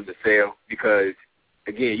force him to sell because,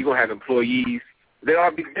 again, you're going to have employees. There are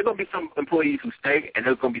going to be some employees who stay, and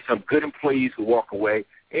there's going to be some good employees who walk away.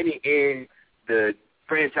 In the end, the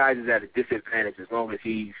franchise is at a disadvantage as long as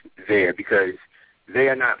he's there because they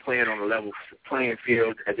are not playing on a level playing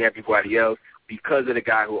field as everybody else because of the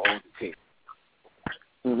guy who owns the team.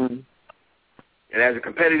 Mm-hmm. And as a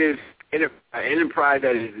competitive enterprise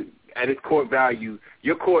that is at its core value,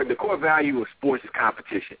 the core value of sports is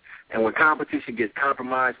competition. And when competition gets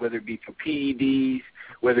compromised, whether it be through PEDs,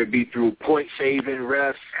 whether it be through point shaving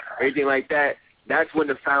refs, or anything like that, that's when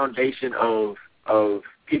the foundation of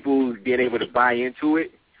people being able to buy into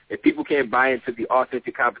it. If people can't buy into the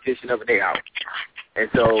authentic competition of it, they out. And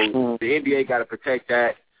so the NBA got to protect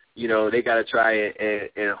that. You know, they got to try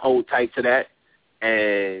and hold tight to that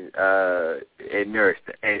and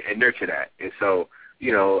nurture that. And so,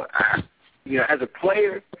 you know, as a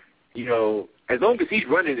player, you know, as long as he's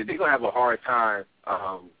running it, they're gonna have a hard time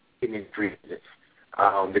getting free agents.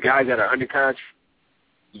 The guys that are under contract,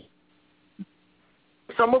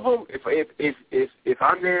 some of them, if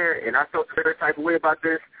I'm there and I felt a certain type of way about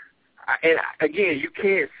this, I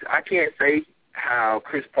can't say how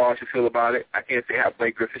Chris Paul should feel about it. I can't say how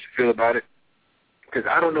Blake Griffin should feel about it because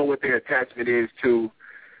I don't know what their attachment is to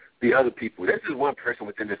the other people. This is one person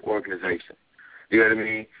within this organization. You know what I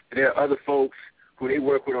mean? There are other folks who they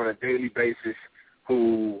work with on a daily basis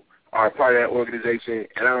who are part of that organization,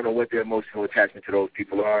 and I don't know what their emotional attachment to those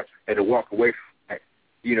people are, and to walk away from that,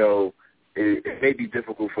 you know, it may be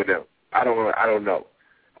difficult for them. I don't know.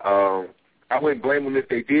 I wouldn't blame them if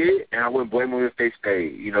they did, and I wouldn't blame them if they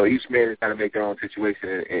stayed. You know, each man has got to make their own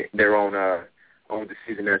situation and their own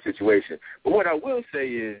decision, their situation. But what I will say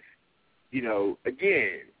is, you know,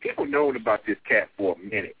 again, people known about this cat for a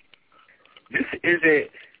minute. This isn't,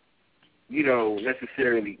 you know,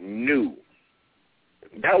 necessarily new.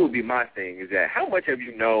 That would be my thing, is that how much have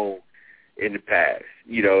you known in the past?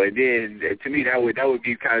 You know, and then to me that would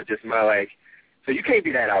be kind of just my like, so you can't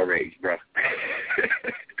be that outraged, bro.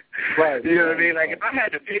 Right. You know what I mean? Like if I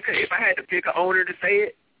had to pick an owner to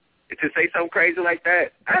say something crazy like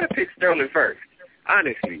that, I'd have picked Sterling first.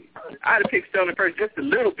 Honestly, I'd have picked Sterling first just a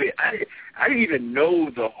little bit. I didn't even know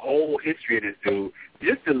the whole history of this dude.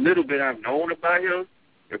 Just a little bit I've known about him.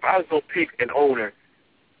 If I was going to pick an owner,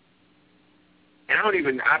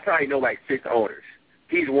 and I probably know like 6 owners.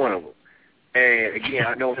 He's one of them. And, again,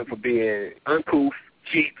 I know him for being uncouth,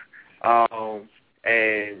 cheap,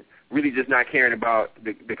 and really just not caring about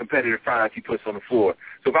the competitive product he puts on the floor.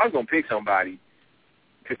 So if I was going to pick somebody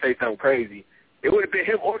to say something crazy, it would have been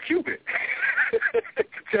him or Cuban, to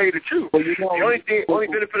tell you the truth. Well, you know, the only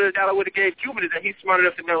benefit of the doubt I would have gave Cuban is that he's smart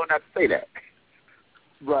enough to know not to say that.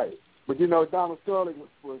 Right. But, you know, Donald Sterling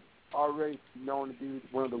was already known to be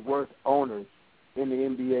one of the worst owners in the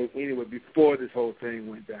NBA anyway before this whole thing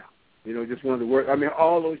went down. You know, just one of the worst. I mean,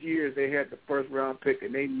 all those years they had the first-round pick,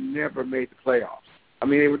 and they never made the playoffs. I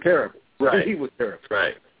mean, they were terrible. Right. He was terrible.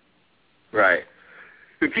 Right. Right.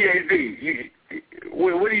 So, PAZ,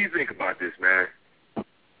 what do you think about this, man?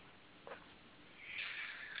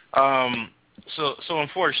 So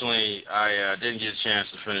unfortunately, I didn't get a chance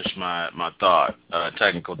to finish my thought.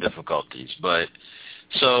 Technical difficulties, but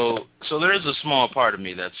so there is a small part of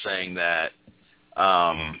me that's saying that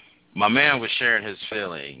my man was sharing his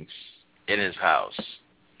feelings in his house,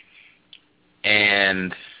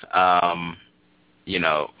 and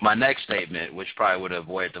my next statement, which probably would have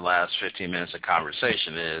avoided the last 15 minutes of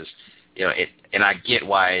conversation, is and I get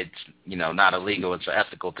why it's not illegal. It's an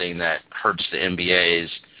ethical thing that hurts the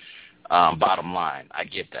NBA's bottom line. I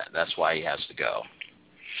get that. That's why he has to go.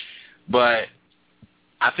 But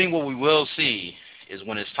I think what we will see is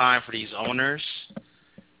when it's time for these owners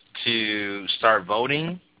to start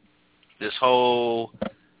voting, this whole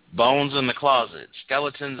bones in the closet,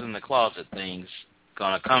 skeletons in the closet thing's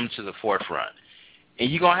going to come to the forefront. And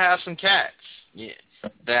you're going to have some cats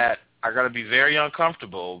that are going to be very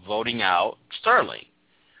uncomfortable voting out Sterling.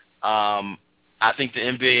 I think the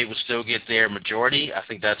NBA will still get their majority. I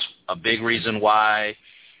think that's a big reason why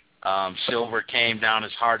Silver came down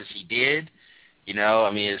as hard as he did.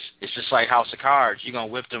 It's just like House of Cards. You're going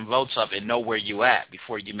to whip them votes up and know where you at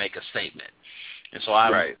before you make a statement. And so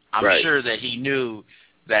I'm sure that he knew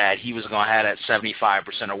that he was going to have that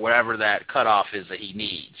 75% or whatever that cutoff is that he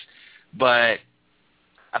needs. But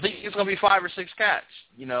I think it's going to be 5 or 6 cats,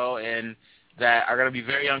 and that are going to be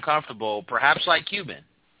very uncomfortable, perhaps like Cuban,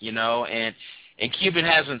 and Cuban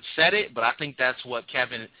hasn't said it, but I think that's what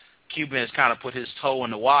Cuban has kind of put his toe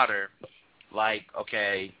in the water, like,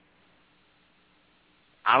 okay,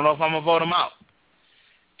 I don't know if I'm going to vote him out.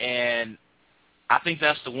 And I think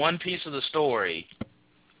that's the one piece of the story,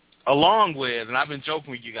 along with, and I've been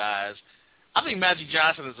joking with you guys, I think Magic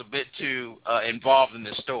Johnson is a bit too involved in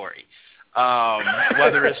this story.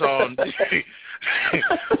 Whether it's on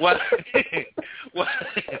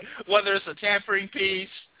whether it's a tampering piece,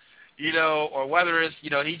 or whether it's, he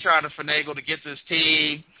trying to finagle to get this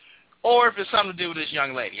team, or if it's something to do with this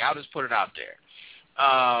young lady. I'll just put it out there.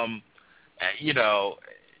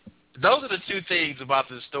 Those are the two things about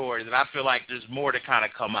this story that I feel like there's more to kind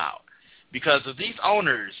of come out. Because of these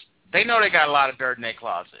owners, they know they got a lot of dirt in their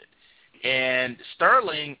closet. And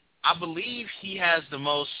Sterling, I believe he has the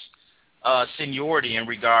most seniority in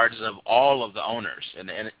regards of all of the owners in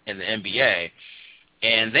the NBA.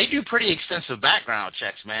 And they do pretty extensive background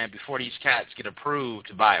checks, man, before these cats get approved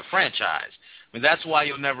to buy a franchise. I mean, that's why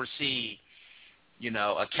you'll never see,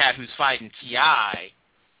 a cat who's fighting T.I.,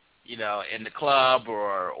 in the club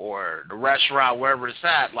or the restaurant, wherever it's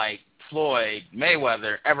at, like Floyd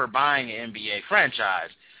Mayweather, ever buying an NBA franchise.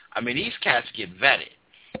 I mean, these cats get vetted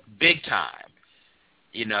big time,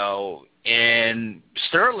 and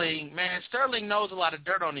Sterling knows a lot of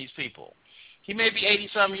dirt on these people. He may be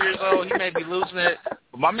 80-something years old. He may be losing it.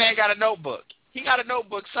 But my man got a notebook. He got a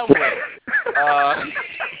notebook somewhere.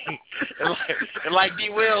 And like D.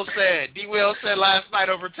 Will said last night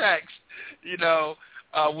over text,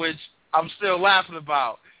 which I'm still laughing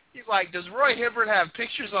about. He's like, does Roy Hibbert have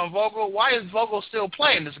pictures on Vogel? Why is Vogel still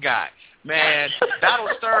playing this guy? Man,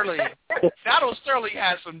 Donald Sterling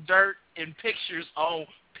has some dirt and pictures on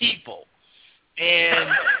people. And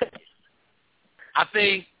I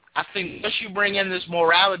think once you bring in this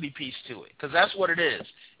morality piece to it, because that's what it is.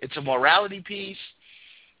 It's a morality piece.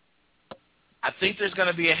 I think there's going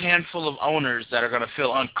to be a handful of owners that are going to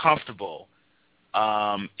feel uncomfortable,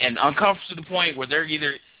 and uncomfortable to the point where they're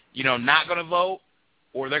either, not going to vote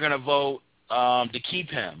or they're going to vote to keep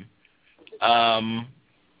him. I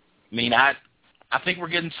think we're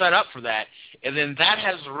getting set up for that. And then that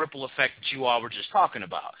has the ripple effect that you all were just talking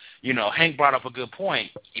about. Hank brought up a good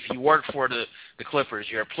point. If you work for the Clippers,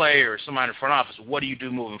 you're a player or somebody in the front office, what do you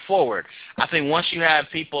do moving forward? I think once you have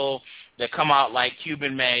people that come out like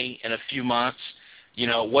Cuban May in a few months,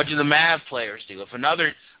 what do the Mavs players do? If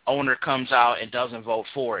another owner comes out and doesn't vote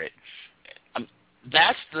for it,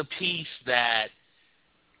 that's the piece that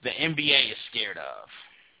the NBA is scared of.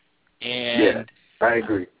 And yeah, I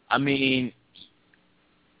agree. I mean,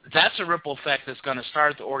 that's a ripple effect that's going to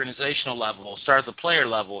start at the organizational level, start at the player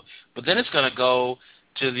level, but then it's going to go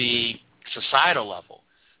to the societal level.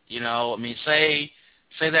 Say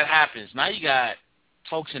that happens. Now you got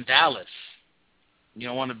folks in Dallas,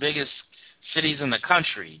 one of the biggest cities in the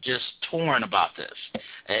country, just torn about this.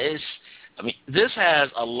 This has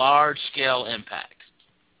a large-scale impact.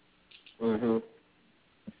 Mm-hmm.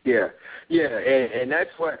 Yeah, and that's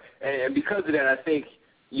what, and because of that, I think,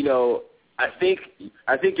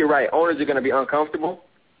 I think you're right. Owners are going to be uncomfortable.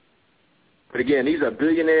 But again, these are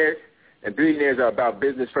billionaires, and billionaires are about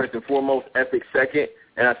business first and foremost, ethics second.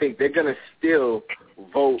 And I think they're going to still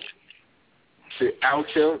vote to out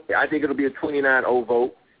him. I think it'll be a 29-0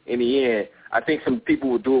 vote in the end. I think some people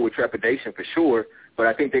will do it with trepidation for sure. but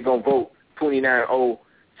I think they're gonna vote 29-0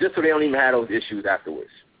 just so they don't even have those issues afterwards.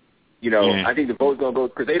 You know, I think the vote's gonna go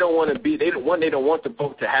because they don't want to be. They don't want the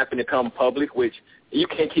vote to happen to come public, which you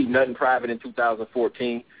can't keep nothing private in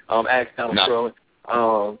 2014. Ask Donald Trump.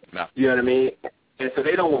 You know what I mean? And so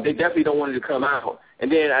they definitely don't want it to come out.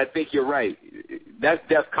 And then I think you're right. That's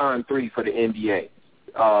DEFCON 3 for the NBA.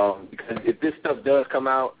 Because if this stuff does come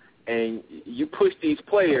out and you push these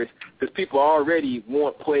players, because people already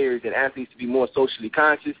want players and athletes to be more socially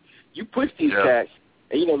conscious, you push these cats.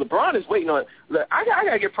 And, you know, LeBron is waiting on – look, I got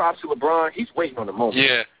to give props to LeBron. He's waiting on the moment.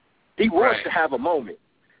 Yeah. He wants to have a moment.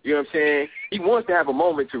 You know what I'm saying? He wants to have a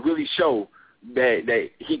moment to really show that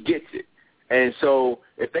he gets it. And so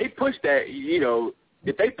if they push that, you know,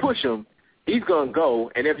 if they push him, he's going to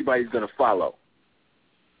go and everybody's going to follow.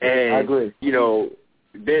 And, I agree. You know,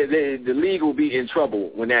 the league will be in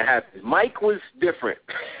trouble when that happens. Mike was different.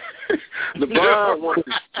 LeBron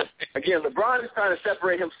is trying to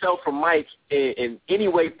separate himself from Mike in any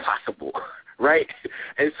way possible, right?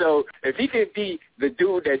 And so if he can be the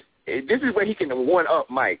dude this is where he can one-up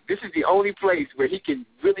Mike. This is the only place where he can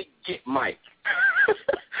really get Mike.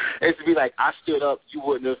 It's to be like, I stood up, you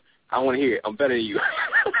wouldn't have. I want to hear it. I'm better than you.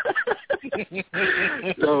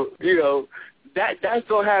 So, you know, that's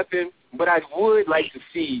going to happen. But I would like to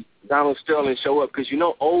see Donald Sterling show up because, you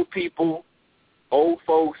know, old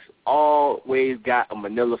folks always got a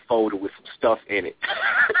manila folder with some stuff in it.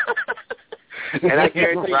 And I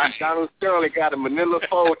guarantee you Donald Sterling got a manila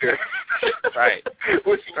folder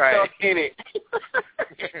with some stuff in it.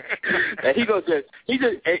 And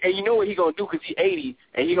and you know what he going to do because he's 80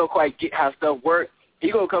 and he don't quite get how stuff works.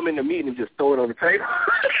 He going to come in the meeting and just throw it on the table.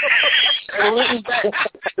 And lean back.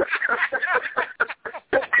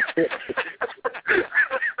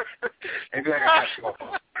 And be like, I got you.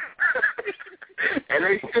 And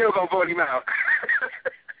they still going to vote him out.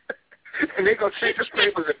 And they going to take the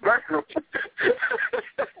papers and burn them.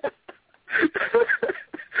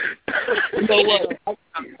 You know what?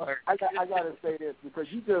 I got to say this because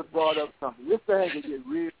you just brought up something. This thing can get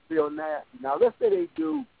real nasty. Now, let's say they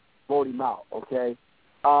do vote him out, okay?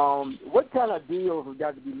 What kind of deals have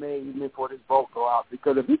got to be made even before this vote go out?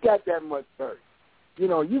 Because if he got that much thirst, you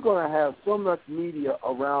know, you're going to have so much media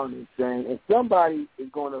around this thing, and somebody is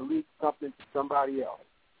going to leak something to somebody else.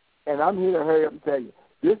 And I'm here to hurry up and tell you,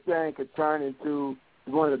 this thing could turn into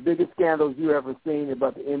one of the biggest scandals you ever seen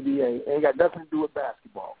about the NBA. It ain't got nothing to do with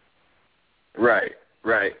basketball. Right.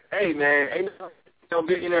 Hey, man, ain't no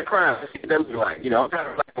billionaire crime. Let's see what that looks like. You know, I'm trying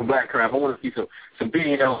to like black crime. I want to see some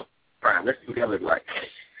billionaire crime. Let's see what that looks like.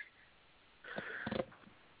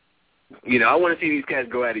 You know, I want to see these cats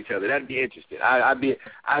go at each other. That'd be interesting. I'd be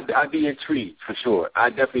intrigued for sure.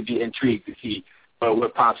 I'd definitely be intrigued to see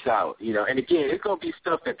what pops out. You know, and again, it's gonna be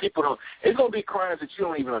stuff that people don't. It's gonna be crimes that you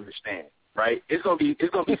don't even understand, right? It's gonna be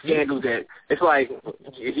scandals that it's like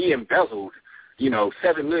he embezzled, you know,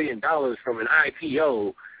 $7 million from an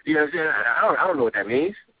IPO. You know what I'm saying? I don't know what that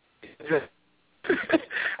means.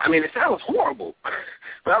 I mean, it sounds horrible,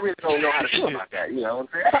 but I really don't know how to feel about that. You know what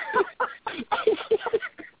I'm saying?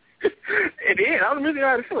 It is. I don't really know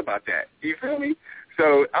how to feel about that. You feel me?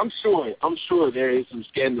 So I'm sure there is some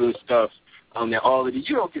scandalous stuff that all of you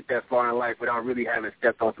don't get that far in life without really having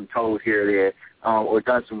stepped on some toes here or there, or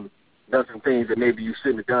done some things that maybe you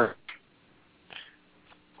shouldn't have done.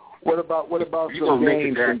 What about some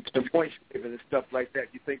games and the point shaving and stuff like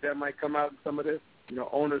that? You think that might come out in some of this? You know,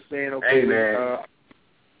 owners saying, okay, hey, man.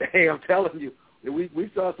 Hey, I'm telling you,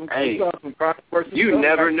 we saw some controversy. You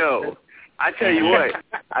never know. I tell you what.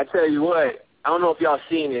 I don't know if y'all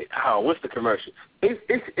seen it. Oh, what's the commercial?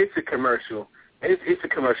 It's a commercial. It's a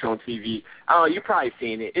commercial on TV. Oh, you probably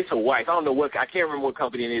seen it. It's a wife. I don't know what. I can't remember what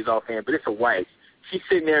company it is offhand, but it's a wife. She's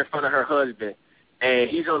sitting there in front of her husband, and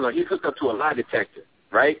he's hooked up to a lie detector,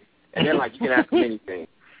 right? And they're like, you can ask him anything.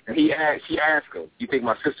 And she asked him, "You think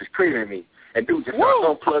my sister's prettier than me?" And dude just starts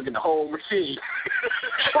unplugging the whole machine.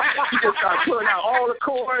 He just starts pulling out all the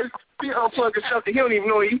cords. He unplugging something. He don't even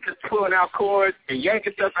know. He's just pulling out cords and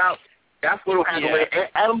yanking stuff out. That's what will happen. Yeah.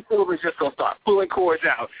 Adam Silver's just going to start pulling cords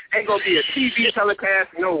out. Ain't going to be a TV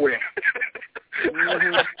telecast nowhere.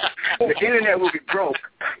 The internet will be broke.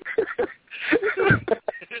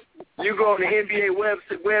 You go on the NBA web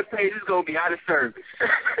page, it's going to be out of service.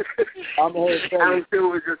 Adam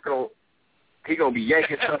Silver's just going to be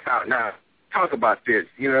yanking stuff out now. Talk about this.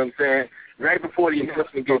 You know what I'm saying? Right before the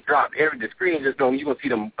announcement gets dropped, the screen just going, you're going to see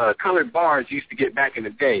them colored bars you used to get back in the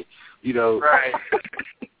day. You know? Right.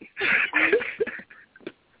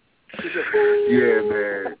 Yeah,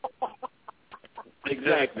 man.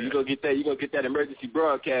 Exactly. You're going to get that. You're going to get that emergency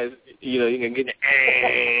broadcast. You know, you're going to get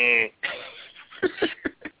the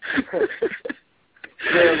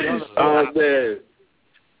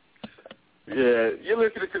You're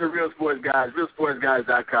listening to the Real Sports Guys,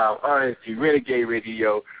 realsportsguys.com, RSG, Renegade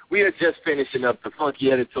Radio. We are just finishing up the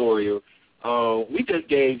funky editorial. We just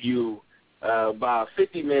gave you about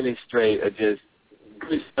 50 minutes straight of just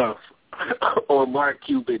good stuff on Mark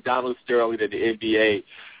Cuban, Donald Sterling, and the NBA.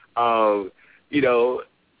 We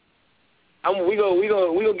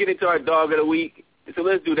gonna get into our dog of the week. So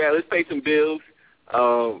let's do that. Let's pay some bills.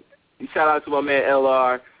 Shout out to my man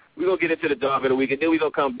LR. We're going to get into the dog of the week, and then we're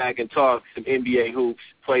going to come back and talk some NBA hoops,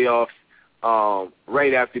 playoffs,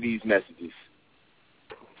 right after these messages.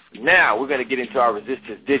 Now we're going to get into our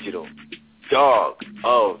Resistance Digital dog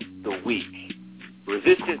of the week.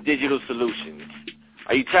 Resistance Digital Solutions.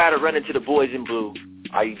 Are you tired of running to the boys in blue?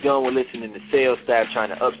 Are you done with listening to sales staff trying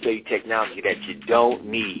to upsell you technology that you don't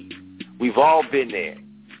need? We've all been there.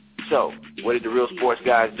 So what did the Real Sports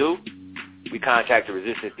Guys do? We contacted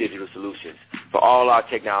Resistance Digital Solutions for all our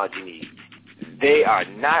technology needs. They are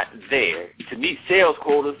not there to meet sales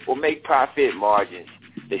quotas or make profit margins.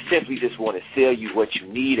 They simply just want to sell you what you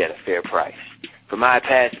need at a fair price. From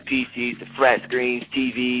iPads to PCs to flat screens,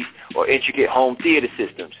 TVs, or intricate home theater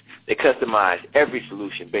systems, they customize every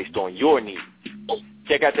solution based on your needs.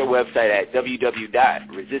 Check out their website at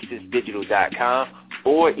www.resistancedigital.com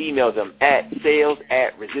or email them at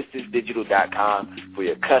sales@resistancedigital.com for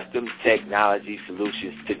your custom technology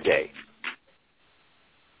solutions today.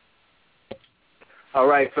 All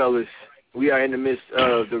right, fellas, we are in the midst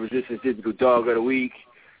of the Resistance Digital Dog of the Week,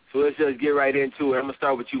 so let's just get right into it. I'm going to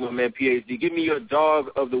start with you, my man, PhD. Give me your dog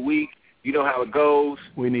of the week. You know how it goes.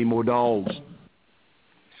 We need more dogs.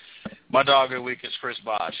 My dog of the week is Chris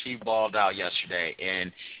Bosh. He balled out yesterday,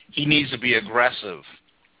 and he needs to be aggressive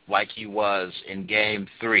like he was in Game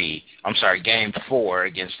 4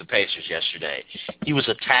 against the Pacers yesterday. He was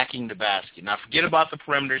attacking the basket. Now, forget about the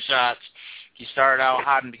perimeter shots. He started out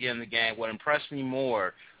hot in the beginning of the game. What impressed me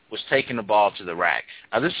more was taking the ball to the rack.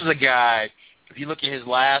 Now, this is a guy, if you look at his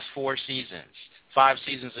last 4 seasons, 5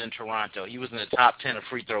 seasons in Toronto, he was in the top 10 of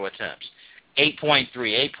free throw attempts.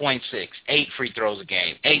 8.3, 8.6, 8 free throws a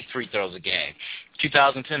game, 8 free throws a game.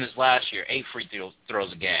 2010 is last year, 8 free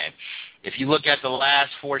throws a game. If you look at the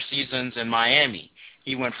last 4 seasons in Miami,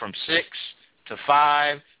 he went from 6 to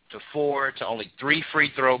 5 to 4 to only 3 free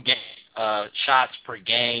throw shots per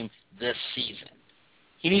game this season.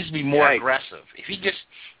 He needs to be more aggressive. If he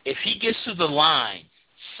gets to the line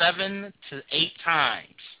 7 to 8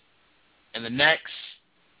 times in the next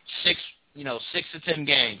 6 to 10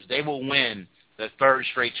 games, they will win the 3rd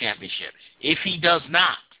straight championship. If he does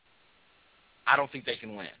not, I don't think they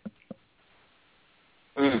can win.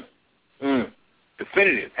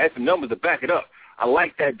 Definitive. Had some numbers to back it up. I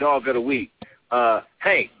like that dog of the week.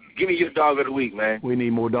 Hank, give me your dog of the week, man. We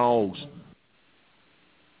need more dogs.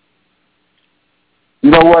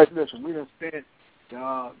 You know what? Listen, we done spent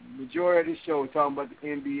the majority of the show talking about the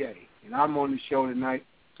NBA, and I'm on the show tonight.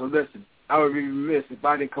 So listen, I would be remiss if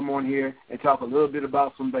I didn't come on here and talk a little bit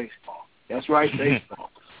about some baseball. That's right, baseball.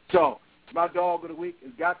 So my dog of the week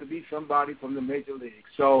has got to be somebody from the major league.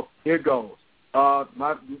 So here goes.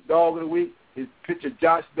 My dog of the week is pitcher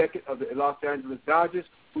Josh Beckett of the Los Angeles Dodgers,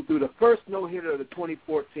 who threw the first no-hitter of the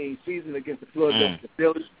 2014 season against the Philadelphia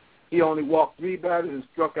Phillies. He only walked 3 batters and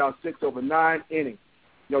struck out 6 over 9 innings.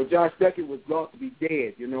 Josh Beckett was thought to be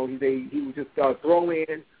dead. He was just thrown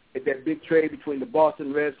in at that big trade between the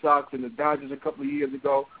Boston Red Sox and the Dodgers a couple of years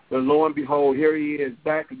ago. But lo and behold, here he is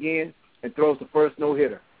back again and throws the first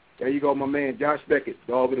no-hitter. There you go, my man, Josh Beckett,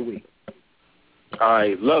 dog of the week.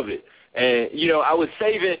 I love it. And, I was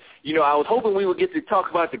saving, I was hoping we would get to talk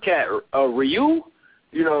about the cat, Ryu.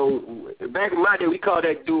 Back in my day, we called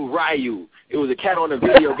that dude Ryu. It was a cat on a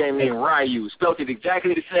video game named Ryu. Spelled it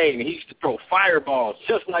exactly the same, and he used to throw fireballs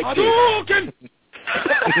just like this.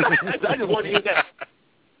 I just wanted to hear that.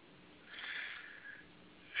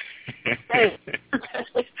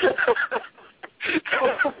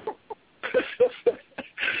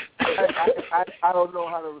 I don't know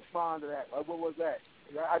how to respond to that. What was that?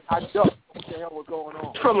 I ducked. What the hell was going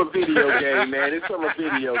on? It's from a video game, man. It's from a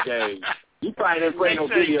video game. You probably didn't play no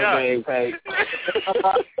video games, hey.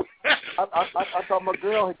 I thought my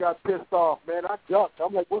girl had got pissed off, man. I ducked.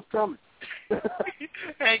 I'm like, what's coming?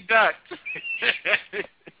 Hey, ducked.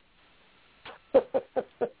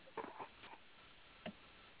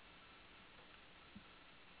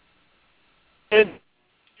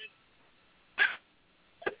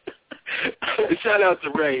 Shout out to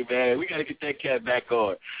Ray, man. We got to get that cat back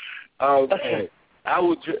on. Okay. I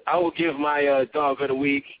will give my dog of the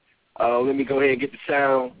week. Let me go ahead and get the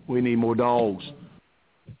sound. We need more dogs.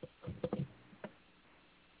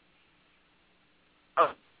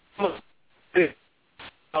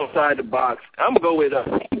 outside the box. I'm going to go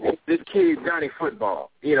with this kid, Johnny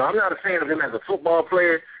Football. You know, I'm not a fan of him as a football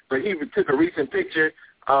player, but he took a recent picture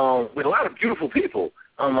with a lot of beautiful people,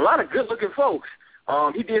 a lot of good-looking folks.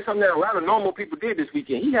 He did something that a lot of normal people did this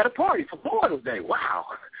weekend. He had a party for Memorial Day. Wow.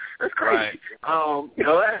 That's crazy. Right. You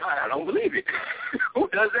know, I don't believe it. Who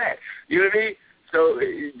does that? You know what I mean? So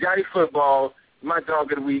Johnny Football, my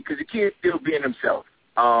dog of the week, because the kid's still being himself.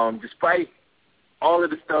 Despite all of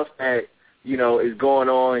the stuff that, you know, is going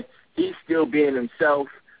on, he's still being himself.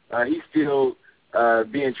 He's still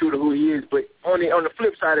being true to who he is. But on the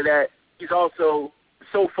flip side of that, he's also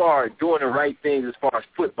so far doing the right things as far as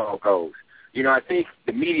football goes. You know, I think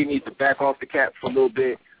the media needs to back off the cap for a little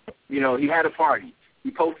bit. You know, he had a party.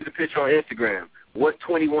 He posted a picture on Instagram. What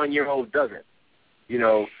 21-year-old doesn't? You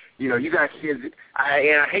know, you got kids. And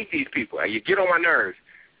I hate these people. You get on my nerves.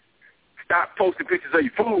 Stop posting pictures of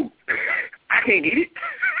your food. I can't eat it.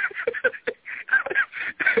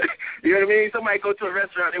 You know what I mean? Somebody go to a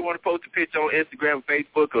restaurant, they want to post a picture on Instagram,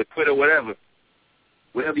 Facebook, or Twitter, whatever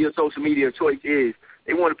your social media choice is.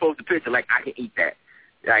 They want to post a picture like, I can eat that.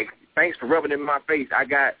 Like, thanks for rubbing it in my face. I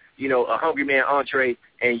got, you know, a Hungry Man entree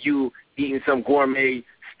and you eating some gourmet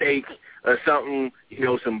steak or something, you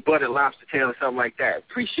know, some buttered lobster tail or something like that.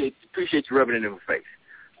 Appreciate you rubbing it in my face.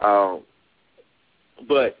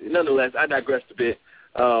 But nonetheless, I digressed a bit.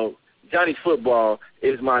 Johnny Football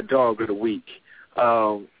is my dog of the week.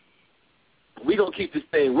 We're going to keep this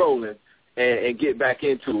thing rolling and get back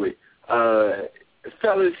into it.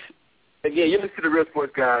 Fellas, again, you listen to the Real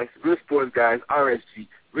Sports Guys, RSG,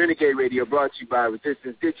 Renegade Radio, brought to you by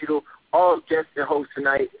Resistance Digital. All guests and hosts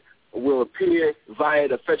tonight will appear via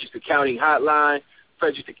the Frederickson County hotline.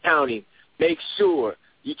 Frederickson County, make sure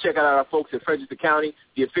you check out our folks at Frederickson County,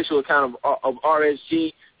 the official account of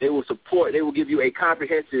RSG. They will give you a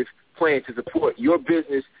comprehensive plan to support your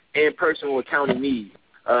business and personal accounting needs.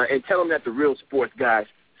 And tell them that the Real Sports Guys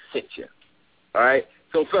sent you. All right?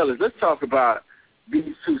 So, fellas, let's talk about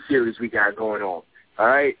these two series we got going on. All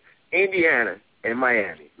right? Indiana and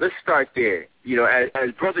Miami. Let's start there. You know,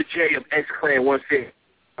 as Brother Jay of X-Clan once said,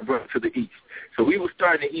 I brought to the East. So we will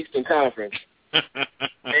start in the Eastern Conference.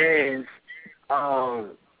 And,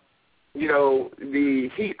 you know, the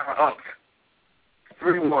Heat are up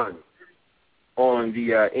 3-1 on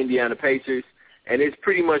the Indiana Pacers, and it's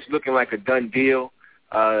pretty much looking like a done deal.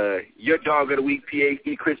 Your dog of the week,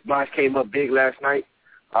 PhD, Chris Bosh, came up big last night.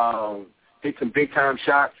 Hit some big-time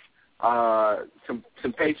shots.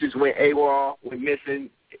 Some Pacers went AWOL, went missing.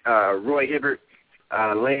 Roy Hibbert,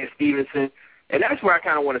 Lance Stevenson. And that's where I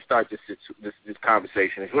kind of want to start this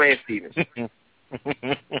conversation. It's Lance Stevenson.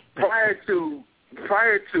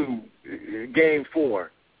 Prior to Game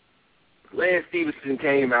 4, Lance Stevenson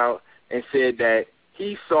came out and said that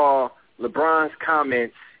he saw LeBron's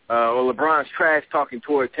comments or LeBron's trash talking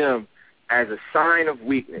towards him as a sign of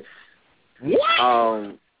weakness.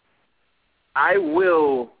 What? I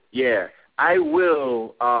will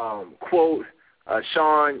quote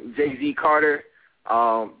Sean Jay-Z Carter.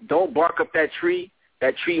 Don't bark up that tree.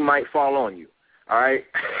 That tree might fall on you. All right.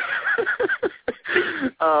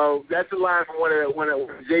 That's a line from one of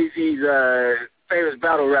Jay-Z's famous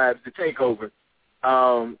battle raps, The Takeover.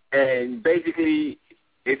 And basically,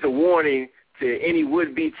 it's a warning to any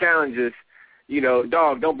would-be challengers. You know,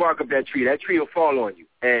 dog, don't bark up that tree. That tree will fall on you.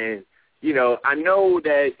 And you know, I know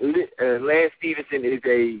that Lance Stevenson is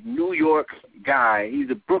a New York guy. He's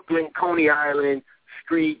a Brooklyn, Coney Island,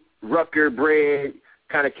 street, Rucker-bred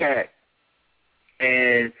kind of cat.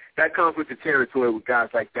 And that comes with the territory with guys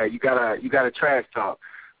like that. You gotta trash talk.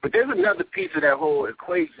 But there's another piece of that whole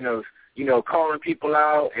equation of, you know, calling people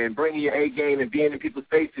out and bringing your A game and being in people's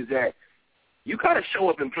faces that you got to show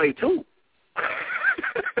up and play too.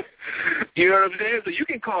 You know what I'm saying? So you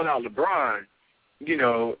can call out LeBron, you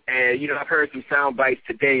know, and, you know, I've heard some sound bites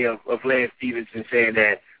today of Lance Stevenson saying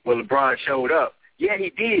that, well, LeBron showed up. Yeah,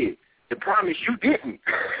 he did. The problem is you didn't.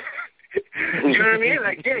 You know what I mean?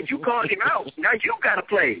 Like, yeah, you called him out. Now you got to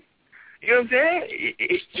play. You know what I'm saying?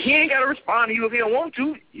 He ain't got to respond to you if he don't want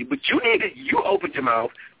to, but you opened your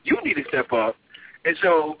mouth. You need to step up. And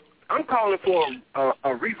so I'm calling for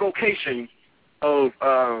a revocation of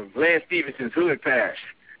Lance Stevenson's hood pass.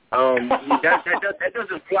 That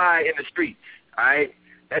doesn't fly in the streets, all right?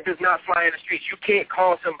 That does not fly in the streets. You can't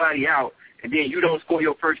call somebody out and then you don't score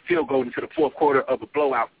your first field goal into the fourth quarter of a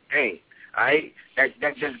blowout game, all right?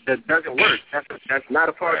 That just doesn't work. That's not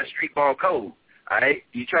a part of the street ball code, all right?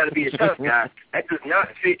 You try to be a tough guy. That does not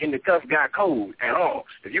fit in the tough guy code at all.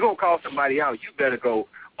 If you're going to call somebody out, you better go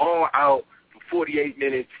all out for 48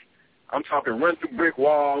 minutes. I'm talking run through brick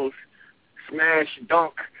walls, smash,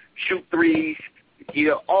 dunk, shoot threes, you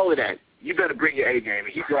know, all of that. you better bring your A game,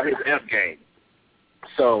 and he brought his F game.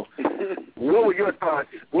 So, what were your thoughts?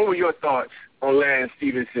 What were your thoughts on Lance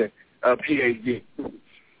Stephenson, PhD?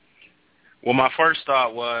 Well, my first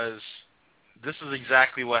thought was, this is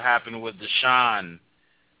exactly what happened with Deshaun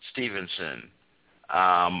Stevenson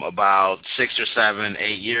about 6 or 7,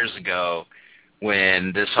 8 years ago,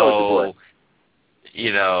 when this whole,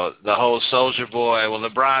 you know, the whole Soldier Boy. Well,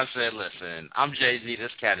 LeBron said, "Listen, I'm Jay-Z.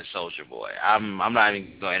 This cat is Soldier Boy. I'm not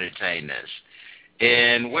even going to entertain this."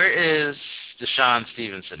 And where is Deshaun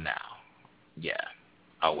Stevenson now? Yeah,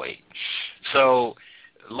 I'll wait. So,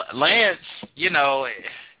 Lance, you know,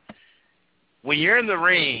 when you're in the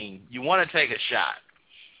ring, you want to take a shot,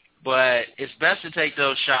 but it's best to take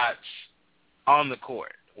those shots on the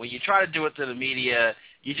court. When you try to do it to the media,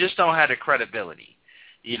 you just don't have the credibility.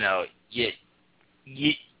 You know, you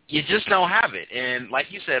just don't have it. And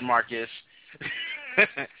like you said, Marcus,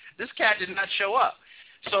 this cat did not show up.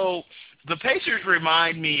 So the Pacers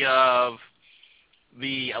remind me of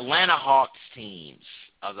the Atlanta Hawks teams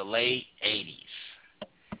of the late 80s,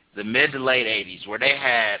 the mid to late 80s, where they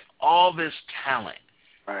had all this talent.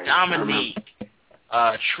 Right. Dominique,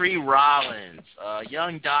 Tree Rollins,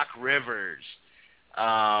 young Doc Rivers,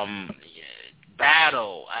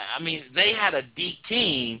 Battle. I mean, they had a deep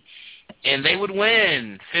team, and they would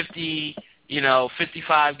win 50,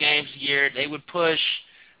 55 games a year. They would push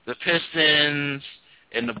the Pistons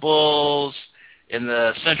and the Bulls in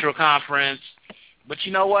the Central Conference. But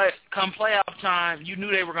you know what? Come playoff time, you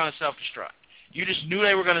knew they were going to self-destruct. You just knew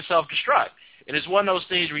they were going to self-destruct. And it's one of those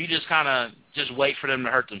things where you just kind of just wait for them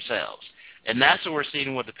to hurt themselves. And that's what we're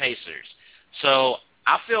seeing with the Pacers. So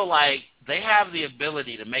I feel like they have the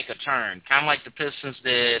ability to make a turn, kind of like the Pistons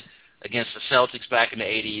did against the Celtics back in the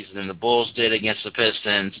 80s, and then the Bulls did against the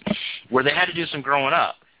Pistons, where they had to do some growing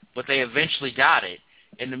up. But they eventually got it.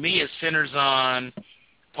 And to me, it centers on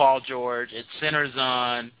Paul George. It centers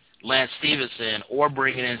on Lance Stephenson, or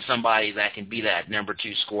bringing in somebody that can be that number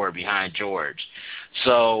 2 scorer behind George.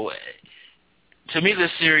 So to me,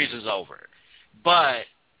 this series is over. But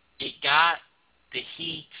it got the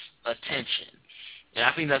Heat's attention. And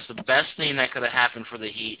I think that's the best thing that could have happened for the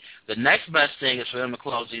Heat. The next best thing is for them to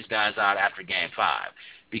close these guys out after Game 5.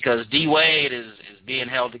 Because D. Wade is being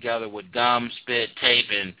held together with gum, spit, tape,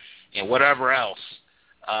 and whatever else.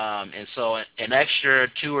 And so an extra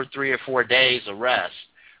 2 or 3 or 4 days of rest,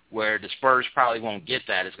 where the Spurs probably won't get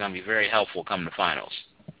that, is going to be very helpful come the finals.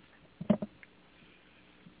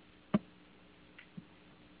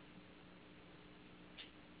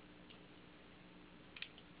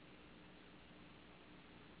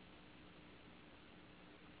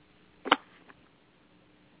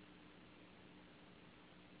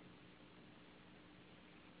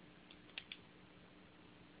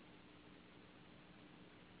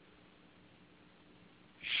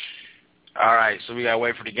 All right, so we got to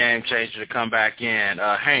wait for the game changer to come back in.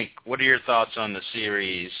 Hank, what are your thoughts on the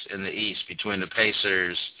series in the East between the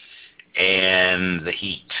Pacers and the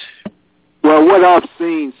Heat? Well, what I've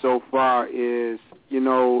seen so far is,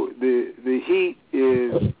 the Heat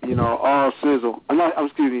is, all sizzle.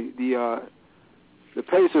 The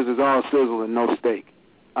Pacers is all sizzle and no steak.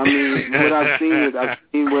 I mean, what I've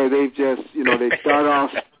seen where they've just, they start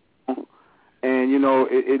off, and,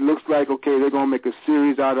 it looks like, okay, they're going to make a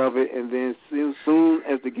series out of it, and then as soon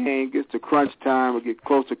as the game gets to crunch time or get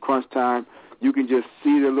close to crunch time, you can just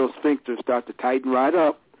see the little sphincter start to tighten right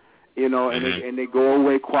up, and they go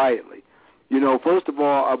away quietly. First of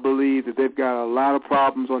all, I believe that they've got a lot of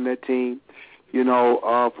problems on their team,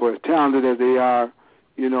 for as talented as they are.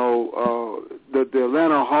 The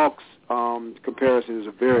Atlanta Hawks comparison is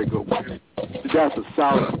a very good one. That's a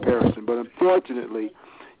solid comparison, but unfortunately,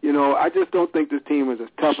 I just don't think this team is as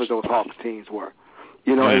tough as those Hawks teams were.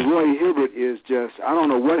 And Roy Hibbert is just, I don't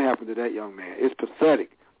know what happened to that young man. It's pathetic,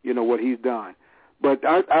 what he's done. But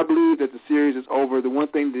I believe that the series is over. The one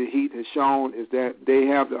thing the Heat has shown is that they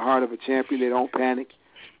have the heart of a champion. They don't panic.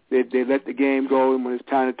 They let the game go, and when it's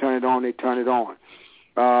time to turn it on, they turn it on.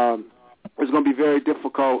 It's going to be very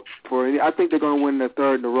difficult I think they're going to win their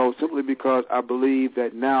third in a row simply because I believe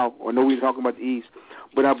that now, I know we're talking about the East,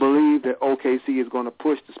 but I believe that OKC is going to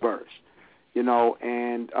push the Spurs,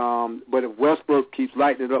 but if Westbrook keeps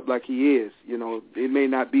lighting it up like he is, it may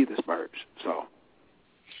not be the Spurs. So,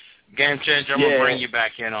 game changer, I'm going to bring you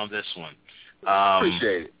back in on this one.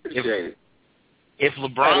 Appreciate it. If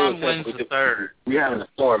LeBron wins the third, we're having a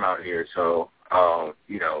storm out here, so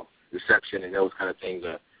reception and those kind of things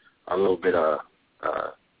are a little bit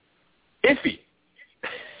iffy.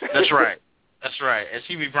 That's right. That's right. As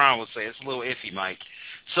Hubie Brown would say, it's a little iffy, Mike.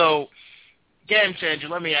 So, game changer,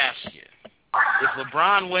 let me ask you. If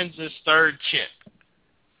LeBron wins his third chip,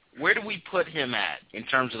 where do we put him at in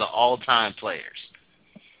terms of the all-time players?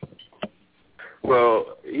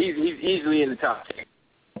 Well, he's easily in the top 10.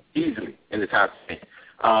 Easily in the top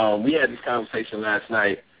 10. We had this conversation last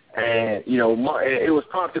night, and, you know, it was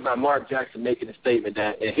prompted by Mark Jackson making a statement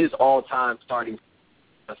that in his all-time starting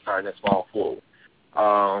at small forward.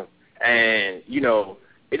 And, you know,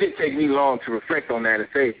 it didn't take me long to reflect on that and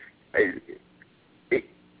say,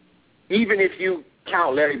 even if you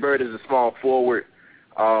count Larry Bird as a small forward,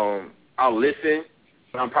 I'll listen,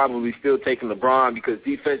 but I'm probably still taking LeBron because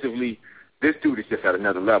defensively, this dude is just at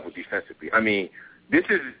another level defensively. I mean, this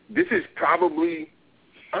is probably,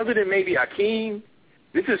 other than maybe Hakeem,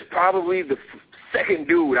 this is probably the second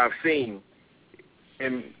dude I've seen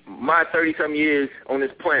in my 30-some years on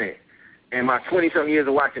this planet and my 20-some years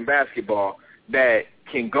of watching basketball that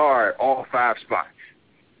can guard all 5 spots.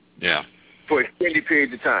 Yeah. For extended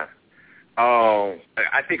periods of time.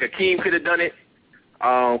 I think Hakeem could have done it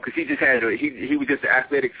because he just had he was just an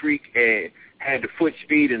athletic freak and had the foot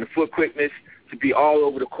speed and the foot quickness to be all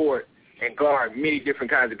over the court and guard many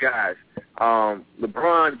different kinds of guys.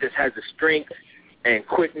 LeBron just has the strength and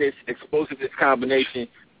quickness, explosiveness combination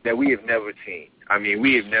that we have never seen. I mean,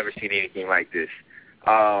 we have never seen anything like this.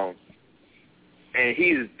 And he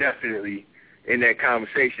is definitely in that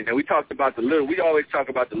conversation. And we always talk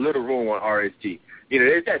about the little room on RSG. You know,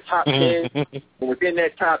 there's that top 10, and within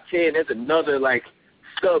that top 10, there's another, like,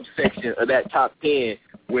 subsection of that top 10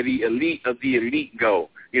 where the elite of the elite go.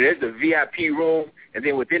 You know, there's the VIP room, and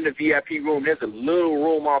then within the VIP room, there's a little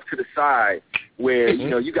room off to the side where, you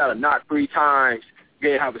know, you got to knock 3 times, you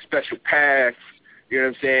got to have a special pass, you know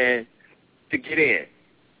what I'm saying, to get in.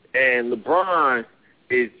 And LeBron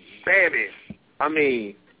is bamming, I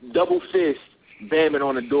mean, double fist bamming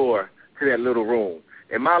on the door to that little room.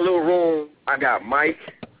 In my little room, I got Mike,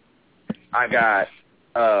 I got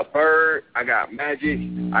Bird, I got Magic,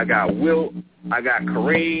 I got Wilt, I got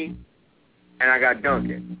Kareem, and I got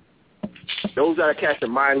Duncan. Those are the cats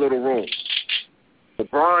in my little room.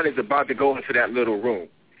 LeBron is about to go into that little room.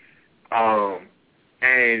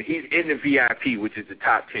 And he's in the VIP, which is the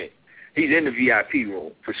top 10. He's in the VIP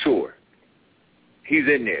room, for sure. He's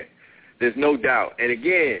in there. There's no doubt. And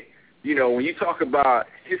again, you know, when you talk about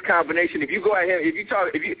his combination, if you go ahead, if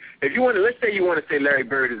you want to, let's say you want to say Larry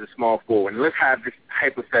Bird is a small forward, and let's have this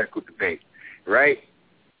hypothetical debate, right?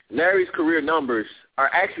 Larry's career numbers are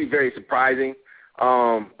actually very surprising.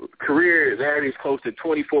 Career Larry is close to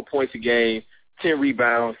 24 points a game, 10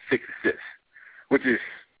 rebounds, 6 assists, which is,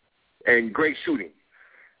 and great shooting.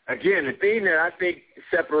 Again, the thing that I think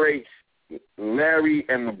separates Larry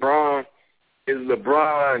and LeBron is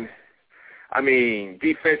LeBron. I mean,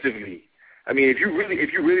 defensively. I mean, if you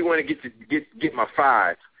really want to get my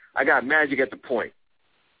 5, I got Magic at the point.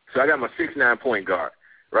 So I got my 6'9" point guard,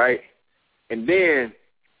 right? And then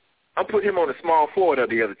I'm putting him on the small forward of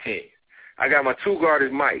the other team. I got my 2 guard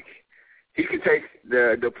is Mike. He can take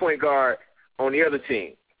the point guard on the other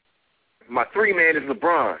team. My 3-man is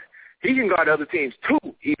LeBron. He can guard other teams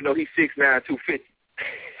too, even though he's 6'9", 250.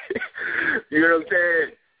 You know what I'm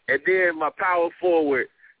saying? And then my power forward,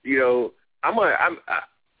 you know, I'm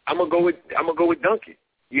gonna go with Duncan,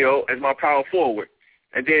 you know, as my power forward.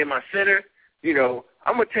 And then my center, you know,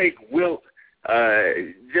 I'm gonna take Wilt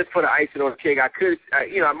just for the icing on the cake.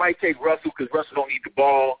 I might take Russell because Russell don't need the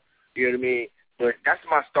ball, you know what I mean? But that's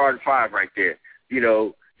my starting 5 right there. You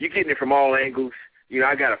know, you're getting it from all angles. You know,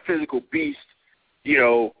 I got a physical beast, you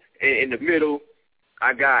know, in the middle.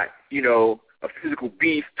 I got, you know, a physical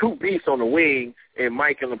beast, 2 beasts on the wing, and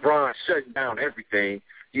Mike and LeBron shutting down everything,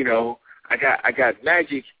 you know. I got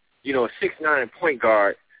Magic, you know, a 6'9" point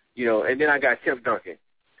guard, you know, and then I got Tim Duncan,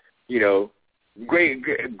 you know, great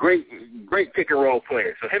pick and roll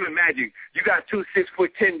player. So him and Magic, you got 2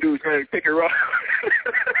 6'10" dudes running pick and roll.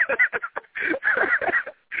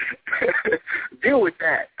 Deal with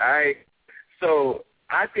that, all right? So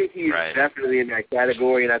I think he's definitely in that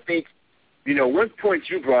category, and I think, you know, one point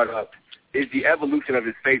you brought up is the evolution of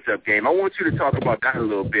his face-up game. I want you to talk about that a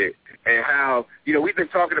little bit and how, you know, we've been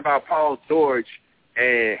talking about Paul George,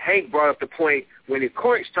 and Hank brought up the point when the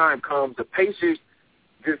crunch time comes, the Pacers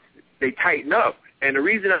they tighten up. And the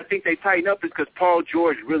reason I think they tighten up is because Paul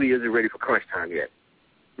George really isn't ready for crunch time yet.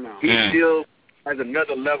 No. He still has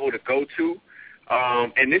another level to go to,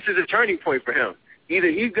 and this is a turning point for him. Either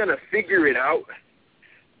he's going to figure it out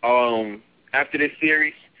after this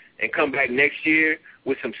series and come back next year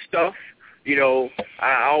with some stuff. You know,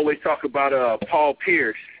 I always talk about Paul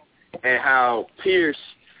Pierce and how Pierce,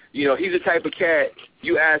 you know, he's the type of cat,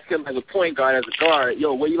 you ask him as a point guard, as a guard,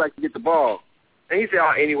 yo, where you like to get the ball? And he said,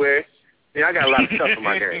 anywhere. You know, I got a lot of stuff in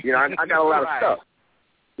my game. You know, I got a lot of stuff.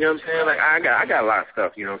 You know what I'm saying? Like, I got a lot of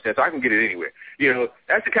stuff, you know what I'm saying, so I can get it anywhere. You know,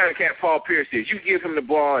 that's the kind of cat Paul Pierce is. You give him the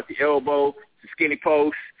ball at the elbow, the skinny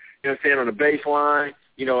post, you know what I'm saying, on the baseline,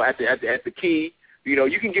 you know, at the key. You know,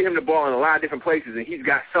 you can get him the ball in a lot of different places, and he's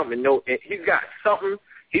got something.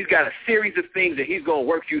 He's got a series of things that he's going to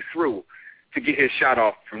work you through to get his shot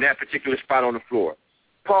off from that particular spot on the floor.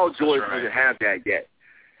 Paul George doesn't have that yet.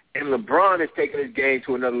 And LeBron has taken his game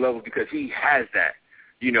to another level because he has that.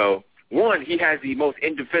 You know, one, he has the most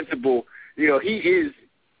indefensible, you know,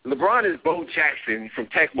 LeBron is Bo Jackson from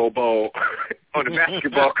Tecmo Bowl on the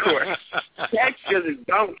basketball court. Jack just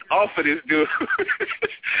dunked off of this dude.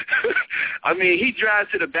 I mean, he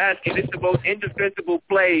drives to the basket. It's the most indefensible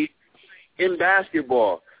play in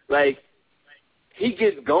basketball. Like, he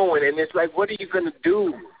gets going, and it's like, what are you going to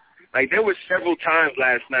do? Like, there were several times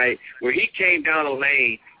last night where he came down a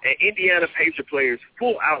lane, and Indiana Pacer players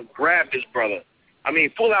full-out grabbed his brother. I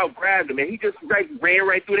mean, full-out grabbed him, and he just ran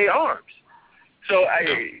right through their arms. So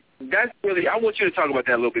that's really – I want you to talk about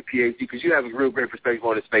that a little bit, PhD, because you have a real great perspective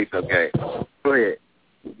on this face-up game. Go ahead.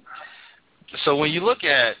 So when you look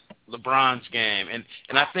at LeBron's game, and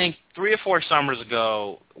I think 3 or 4 summers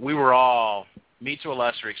ago, we were all – me to a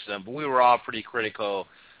lesser extent, but we were all pretty critical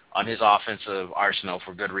on his offensive arsenal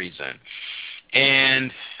for good reason.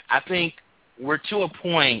 And I think we're to a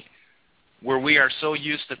point where we are so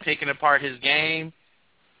used to picking apart his game,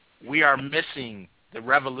 we are missing the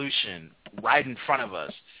revolution right in front of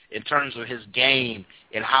us in terms of his game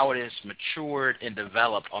and how it has matured and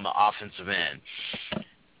developed on the offensive end.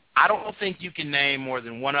 I don't think you can name more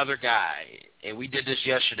than one other guy, and we did this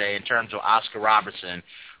yesterday in terms of Oscar Robertson,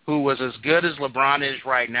 who was as good as LeBron is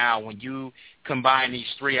right now when you combine these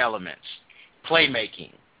 3 elements,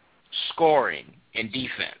 playmaking, scoring, and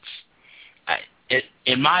defense.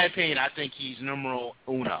 In my opinion, I think he's numero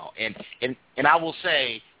uno. And I will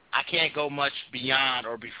say I can't go much beyond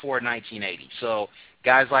or before 1980. So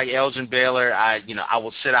guys like Elgin Baylor, I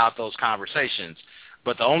will sit out those conversations.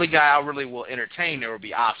 But the only guy I really will entertain there will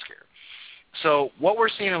be Oscar. So what we're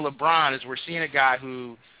seeing in LeBron is we're seeing a guy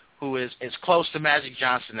who is as close to Magic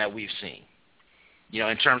Johnson that we've seen,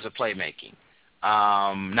 in terms of playmaking.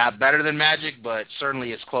 Not better than Magic, but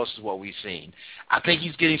certainly as close as what we've seen. I think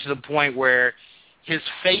he's getting to the point where his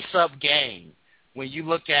face-up game, when you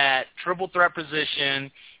look at triple threat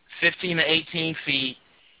position, 15 to 18 feet,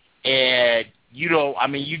 and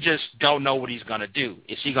you just don't know what he's going to do.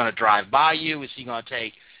 Is he going to drive by you? Is he going to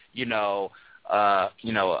take,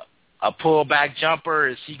 a pull-back jumper?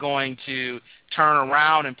 Is he going to turn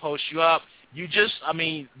around and post you up?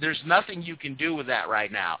 There's nothing you can do with that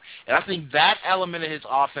right now. And I think that element of his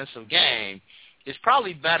offensive game is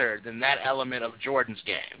probably better than that element of Jordan's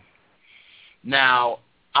game. Now,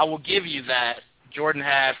 I will give you that Jordan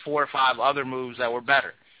had 4 or 5 other moves that were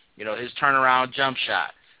better. His turnaround jump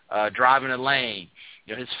shot, driving the lane,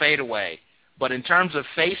 his fadeaway. But in terms of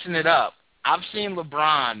facing it up, I've seen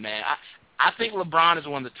LeBron, man. I think LeBron is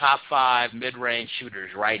one of the top 5 mid-range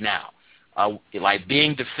shooters right now,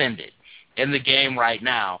 being defended in the game right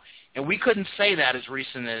now. And we couldn't say that as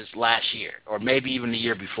recent as last year or maybe even the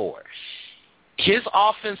year before. His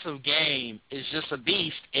offensive game is just a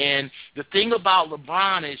beast. And the thing about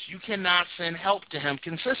LeBron is you cannot send help to him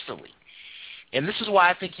consistently. And this is why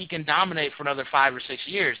I think he can dominate for another 5 or 6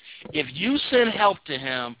 years. If you send help to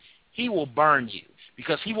him, he will burn you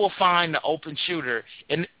because he will find the open shooter,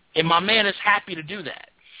 and my man is happy to do that.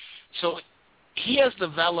 So he has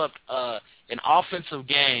developed an offensive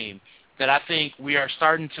game that I think we are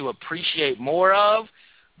starting to appreciate more of,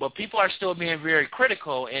 but people are still being very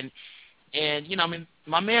critical. And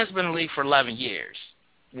my man's been in the league for 11 years.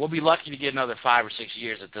 We'll be lucky to get another 5 or 6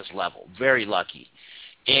 years at this level, very lucky.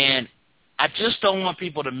 And I just don't want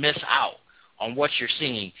people to miss out on what you're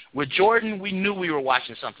seeing. With Jordan, we knew we were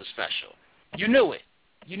watching something special. You knew it.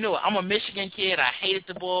 I'm a Michigan kid. I hated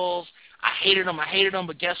the Bulls. I hated them.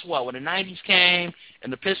 But guess what? When the 90s came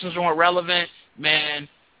and the Pistons weren't relevant, man,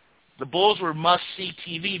 the Bulls were must-see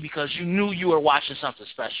TV because you knew you were watching something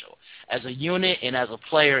special as a unit and as a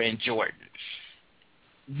player in Jordan.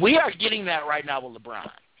 We are getting that right now with LeBron.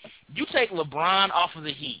 You take LeBron off of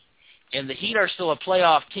the Heat, and the Heat are still a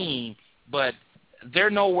playoff team, but they're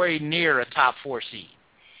nowhere near a top 4 seed.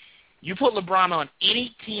 You put LeBron on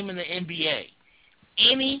any team in the NBA,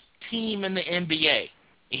 and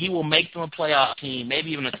he will make them a playoff team, maybe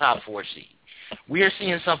even a top 4 seed. We are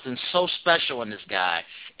seeing something so special in this guy.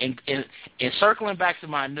 And circling back to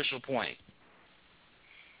my initial point,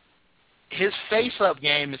 his face-up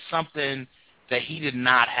game is something that he did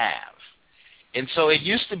not have. And so it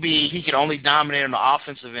used to be he could only dominate on the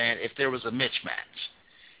offensive end if there was a mismatch.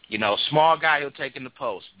 Small guy, he'll take in the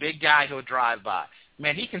post. Big guy, he'll drive by.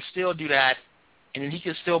 man, he can still do that, and then he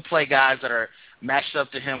can still play guys that are matched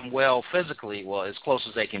up to him well physically, well, as close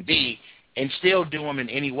as they can be, and still do them in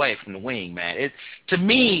any way from the wing, man. To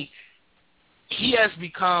me, he has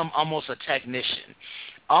become almost a technician,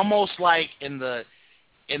 almost like in the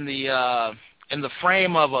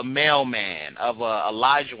frame of a mailman, of a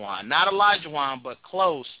Olajuwon. Not Olajuwon, but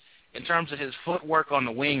close in terms of his footwork on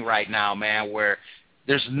the wing right now, man, where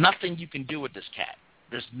there's nothing you can do with this cat.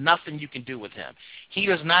 There's nothing you can do with him. He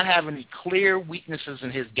does not have any clear weaknesses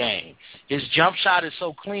in his game. His jump shot is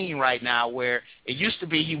so clean right now where it used to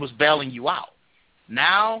be he was bailing you out.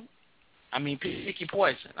 Now, I mean, pick your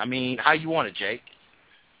poison. I mean, how you want it, Jake?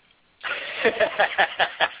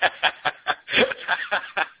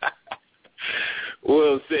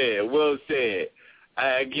 Well said.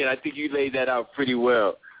 Again, I think you laid that out pretty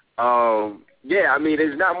well. Yeah, I mean,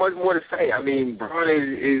 there's not much more to say. I mean, Bron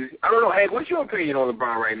is I don't know, Hank, what's your opinion on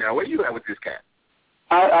LeBron right now? Where you at with this cat?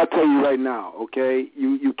 I'll tell you right now, okay?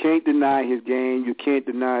 You can't deny his game. You can't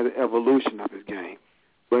deny the evolution of his game.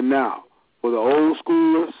 But now, for the old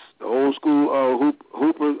schoolers, the old school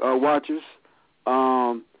Hooper watchers,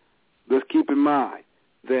 let's keep in mind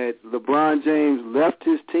that LeBron James left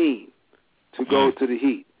his team to go to the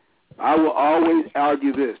Heat. I will always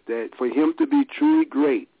argue this, that for him to be truly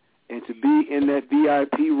great and to be in that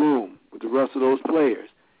VIP room with the rest of those players,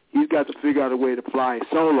 he's got to figure out a way to fly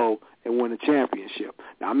solo and win a championship.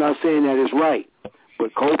 Now, I'm not saying that is right,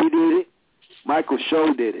 but Kobe did it. Michael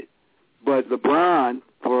Scho did it. But LeBron,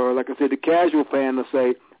 for, like I said, the casual fan will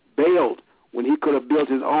say, bailed when he could have built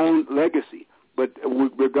his own legacy. But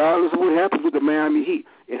regardless of what happens with the Miami Heat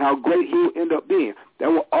and how great he'll end up being, that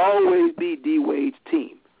will always be D. Wade's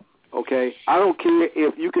team. Okay? I don't care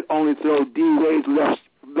if you could only throw D. Wade's left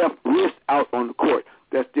wrist out on the court.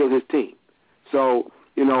 That's still his team. So,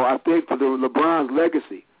 I think for the LeBron's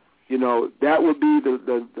legacy, that would be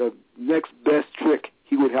the next best trick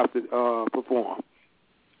he would have to perform.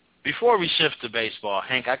 Before we shift to baseball,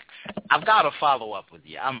 Hank, I've got to follow up with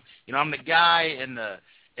you. I'm the guy in the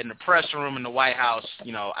press room in the White House.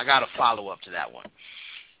 I got to follow up to that one.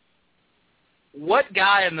 What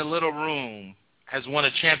guy in the little room has won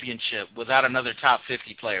a championship without another top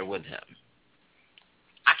 50 player with him?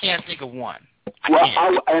 I can't think of one.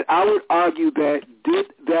 I would argue that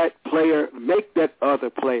did that player make that other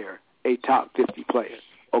player a top 50 player?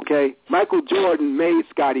 Okay, Michael Jordan made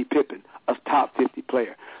Scottie Pippen a top 50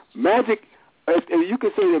 player. Magic, if you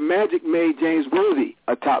could say that Magic made James Worthy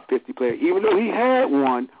a top 50 player, even though he had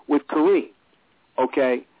one with Kareem.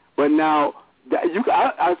 Okay, but now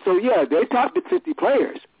so yeah, they're top 50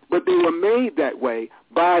 players, but they were made that way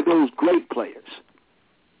by those great players.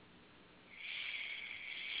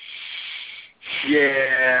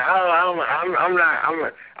 Yeah,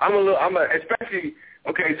 especially,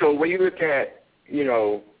 okay, so when you look at,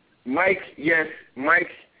 Mike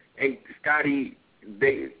and Scottie,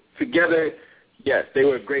 they together, yes, they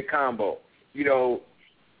were a great combo.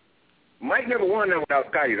 Mike never won that without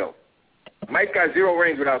Scottie, though. Mike got 0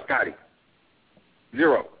 rings without Scottie.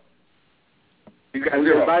 0. He got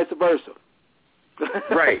 0. Vice versa.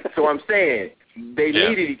 Right, so I'm saying they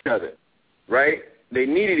needed each other, right? They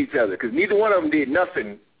needed each other because neither one of them did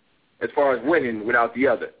nothing as far as winning without the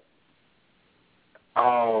other.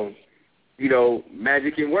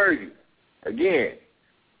 Magic and Worthy, again,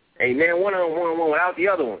 ain't man one of them won without the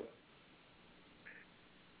other one.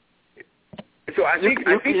 So I think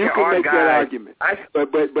you can make that argument. But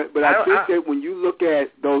I think that when you look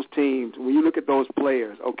at those teams, when you look at those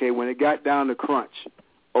players, okay, when it got down to crunch,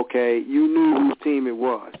 okay, you knew whose team it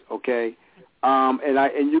was, okay.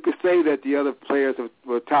 And you could say that the other players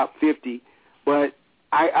were top 50, but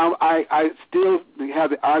I still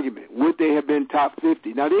have the argument. Would they have been top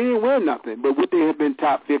 50? Now, they didn't win nothing, but would they have been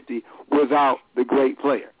top 50 without the great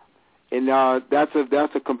player? And that's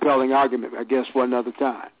a compelling argument, I guess, for another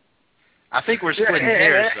time. I think we're splitting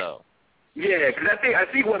hairs, though. Yeah, because I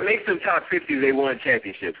think what makes them top 50 is they won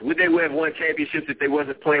championships. Would they have won championships if they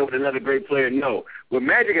wasn't playing with another great player? No. Would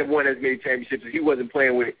Magic have won as many championships if he wasn't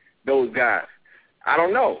playing with those guys? I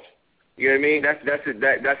don't know. You know what I mean?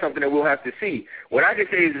 That's something that we'll have to see. What I can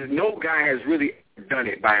say is no guy has really done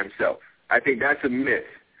it by himself. I think that's a myth.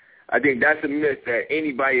 I think that's a myth that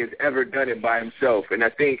anybody has ever done it by himself. And I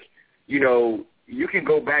think, you can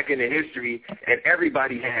go back into history and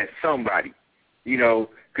everybody has somebody, because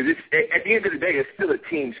at the end of the day, it's still a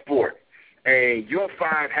team sport. And your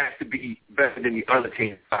 5 has to be better than the other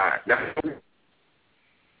team's 5.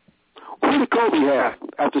 Who did Kobe have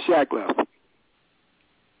after Shaq left?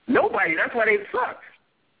 Nobody. That's why they sucked.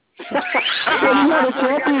 He won a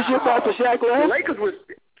championship after Shaq left? The Lakers was.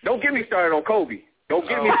 Don't get me started on Kobe. Don't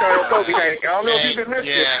get me started on Kobe, Hank. I don't know if you've been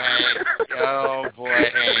listening. Yeah, Hank. Oh boy,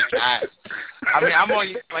 Hank. I mean, I'm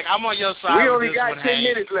on your side. We only this got one, 10 Hank.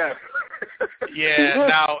 minutes left. Yeah.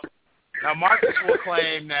 Now Marcus will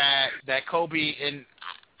claim that Kobe, and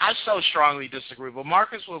I so strongly disagree, but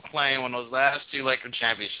Marcus will claim on those last 2 Lakers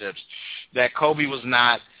championships that Kobe was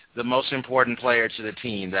not the most important player to the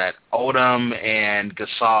team, that Odom and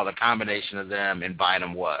Gasol, the combination of them and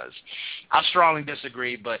Bynum was. I strongly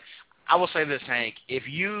disagree, but I will say this, Hank. If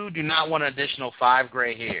you do not want an additional 5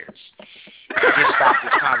 gray hairs, just stop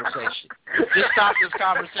this conversation. Just stop this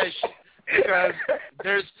conversation. Because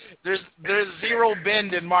there's zero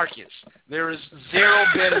bend in Marcus. There is zero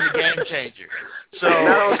bend in the game changer. So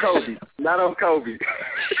not on Kobe. Not on Kobe.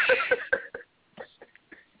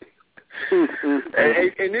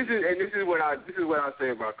 and this is what I say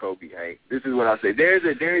about Kobe. Hey, this is what I say. There is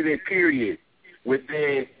a period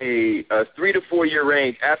within a 3 to 4 year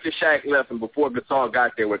range after Shaq left and before Gasol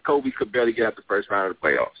got there where Kobe could barely get out the first round of the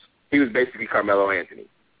playoffs. He was basically Carmelo Anthony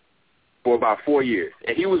for about 4 years,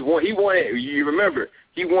 and he wanted. You remember,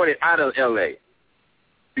 he wanted out of L.A.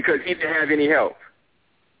 because he didn't have any help.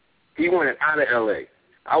 He wanted out of L.A.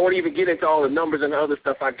 I won't even get into all the numbers and the other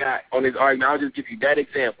stuff I got on this argument. I'll just give you that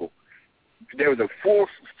example. There was a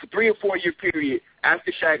 3 or 4 year period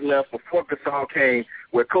after Shaq left, before Gasol came,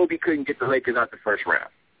 where Kobe couldn't get the Lakers out the first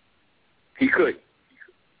round. He couldn't.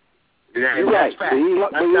 You're right.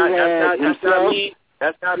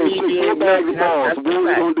 That's not me being bags of balls. What are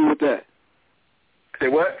we going to do with that? Say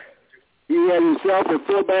what? He had himself and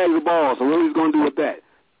 4 bags of balls, so what are we going to do with that?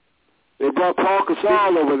 They brought Paul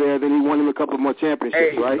Gasol over there, then he won him a couple more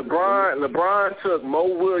championships, right? LeBron took Mo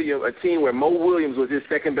Williams, a team where Mo Williams was his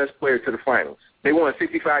second best player, to the finals. They won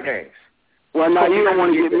 65 games. Well, now you don't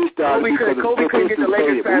want to get me started Kobe couldn't get the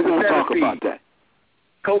Lakers past the 7th seed. About that.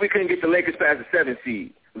 Kobe couldn't get the Lakers past the 7th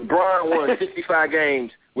seed. LeBron won 65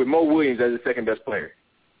 games with Mo Williams as his second best player.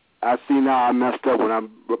 I see now I messed up when I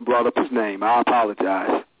brought up his name. I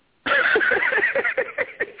apologize.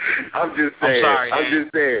 I'm just saying.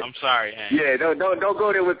 I'm sorry, Hank. Yeah, don't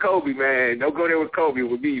go there with Kobe, man. Don't go there with Kobe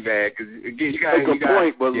with me, man. Because again, you got a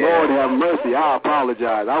point, but yeah. Lord have mercy, I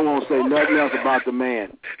apologize. I won't say nothing else about the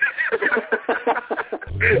man.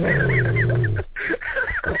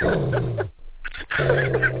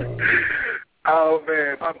 Oh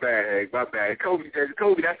man, my bad, Hank. My bad. Kobe,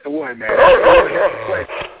 that's the one, man.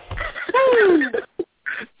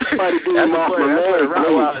 That's where the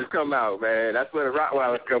Rottweilers come out, man. That's where the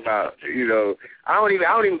Rottweilers come out. You know, I don't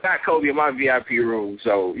even got Kobe in my VIP room,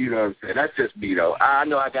 so you know what I'm saying. That's just me, though. I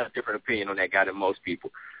know I got a different opinion on that guy than most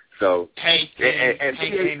people. So, and PAC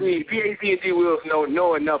and G Wills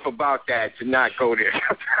know enough about that to not go there.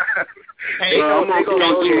 They go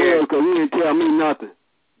there because he didn't tell me nothing.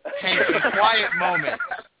 Hank,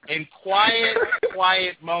 in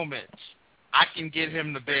quiet moments, I can get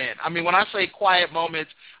him to bend. I mean, when I say quiet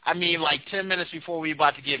moments, I mean like 10 minutes before we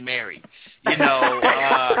about to get married. You know,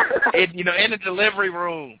 in the delivery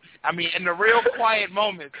room. I mean, in the real quiet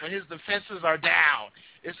moments when his defenses are down,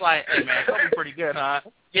 it's like, hey man, Kobe pretty good, huh?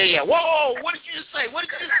 Yeah. Whoa, what did you just say? What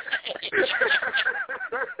did you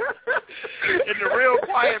say? In the real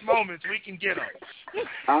quiet moments, we can get him.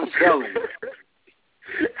 I'm telling you.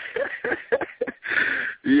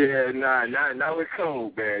 Yeah, not with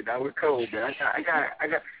Kobe, man. Not with Kobe, man. I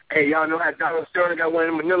got. Hey, y'all know how Donald Sterling got one of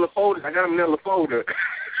them manila folders? I got a manila folder.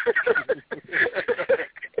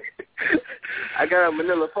 I got a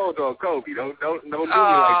manila folder on Kobe. Don't do me like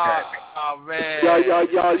that. Oh man. Y'all,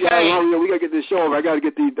 we gotta get this show over. I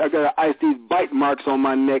gotta ice these bite marks on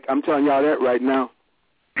my neck. I'm telling y'all that right now.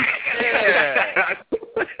 Yeah.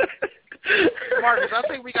 Marcus, I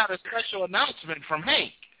think we got a special announcement from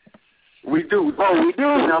Hank. We do. Oh, we do?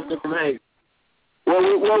 Announcement from Hank.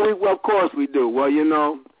 Well, of course we do. Well, you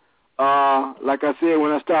know, like I said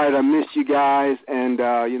when I started, I missed you guys, and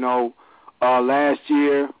last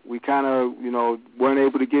year we kind of, weren't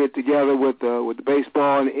able to get it together with the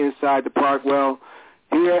baseball and inside the park. Well,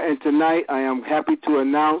 here and tonight, I am happy to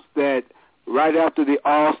announce that right after the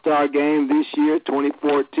All-Star game this year,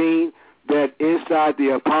 2014, that Inside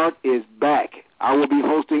the Park is back. I will be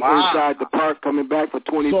hosting Inside the Park coming back for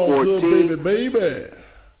 2014. So good, baby.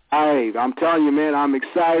 Hey, I'm telling you, man, I'm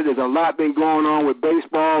excited. There's a lot been going on with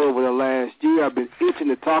baseball over the last year. I've been itching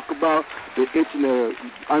to talk about, been itching to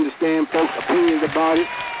understand folks' opinions about it.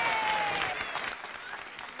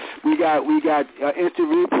 We got instant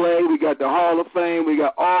replay. We got the Hall of Fame. We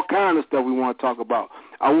got all kind of stuff we want to talk about.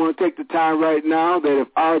 I want to take the time right now that if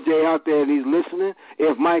RJ out there and he's listening,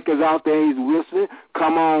 if Mike is out there and he's listening,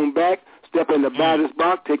 come on back, step in the batter's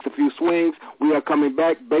box, takes a few swings. We are coming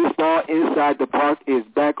back. Baseball Inside the Park is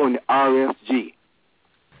back on the RSG.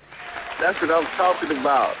 That's what I'm talking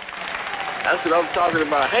about. That's what I'm talking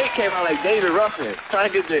about. Hank came out like David Ruffin,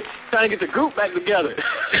 trying to get the group back together.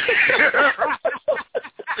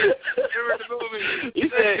 He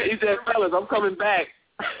said, fellas, I'm coming back.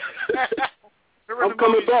 I'm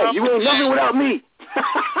coming back. You ain't nothing without me.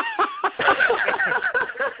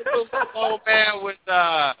 Old man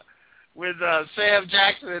with Sam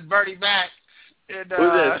Jackson and Bernie Mac. And,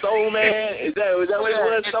 was that Soul Man? Was that what it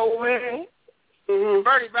was, Soul Man? Mm-hmm.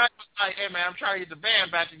 Bernie Mac was like, hey, man, I'm trying to get the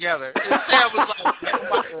band back together. And Sam was like,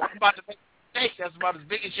 I'm about to make a mistake that's about as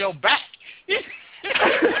big as your back.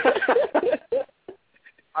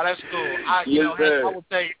 Oh, that's cool. I will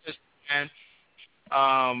tell you this, man.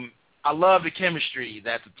 I love the chemistry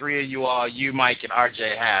that the three of you all, you, Mike, and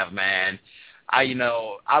RJ have, man. I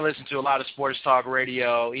listen to a lot of sports talk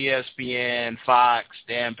radio, ESPN, Fox,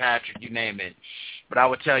 Dan Patrick, you name it. But I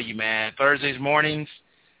would tell you, man, Thursdays mornings,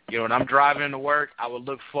 when I'm driving to work, I would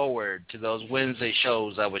look forward to those Wednesday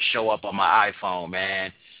shows that would show up on my iPhone,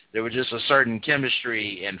 man. There was just a certain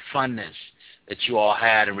chemistry and funness that you all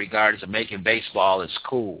had in regards to making baseball is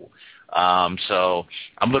cool. So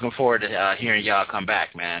I'm looking forward to hearing y'all come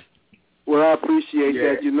back, man. Well, I appreciate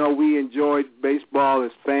that. We enjoyed baseball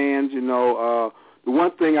as fans. The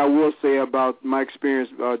one thing I will say about my experience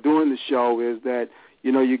doing the show is that,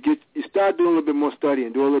 you start doing a little bit more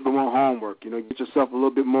studying, do a little bit more homework, get yourself a little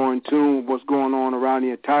bit more in tune with what's going on around the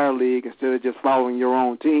entire league instead of just following your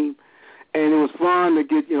own team. And it was fun to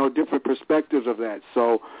get, different perspectives of that.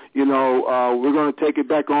 So, we're going to take it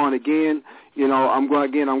back on again. I'm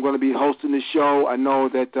going to be hosting the show. I know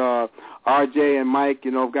that RJ and Mike,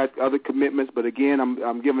 have got other commitments, but again,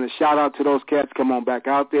 I'm giving a shout out to those cats. Come on back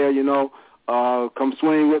out there, come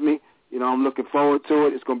swing with me. I'm looking forward to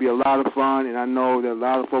it. It's going to be a lot of fun, and I know that a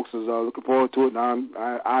lot of folks is looking forward to it, and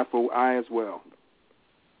I as well.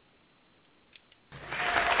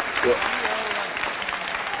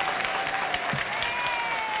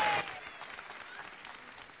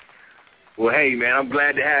 Well, hey, man, I'm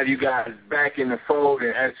glad to have you guys back in the fold.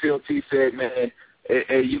 And as Phil T said, man,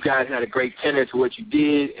 you guys had a great tenor to what you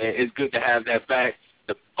did, and it's good to have that back.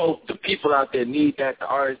 The people out there need that. The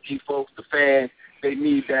RSG folks, the fans, they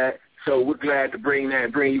need that. So we're glad to bring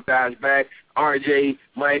you guys back. RJ,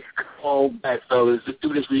 Mike, come on back, fellas. Let's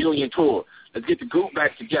do this reunion tour. Let's get the group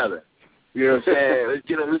back together. You know what I'm saying?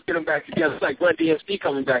 Let's get them back together. It's like Run DMC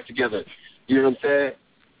coming back together. You know what I'm saying?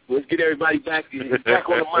 Let's get everybody back on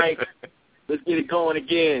the mic. Let's get it going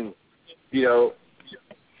again.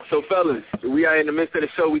 So, fellas, we are in the midst of the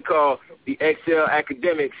show we call the XL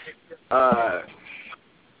Academics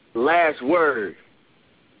Last Word.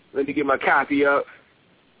 Let me get my copy up.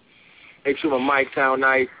 Make sure my mic sound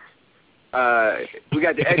nice. We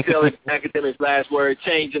got the XL Academics Last Word,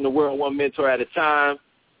 changing the world one mentor at a time.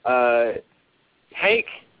 Hank,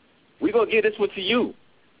 we're going to give this one to you.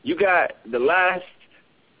 You got the last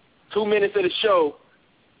 2 minutes of the show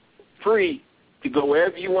free to go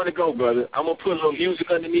wherever you want to go, brother. I'm going to put a little music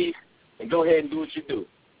underneath and go ahead and do what you do.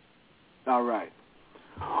 All right.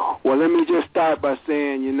 Well, let me just start by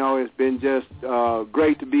saying, it's been just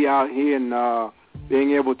great to be out here and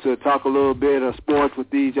being able to talk a little bit of sports with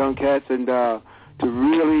these young cats and to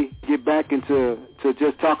really get back into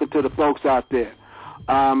just talking to the folks out there.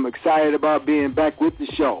 I'm excited about being back with the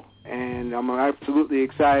show, and I'm absolutely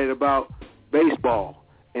excited about baseball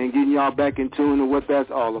and getting y'all back in tune to what that's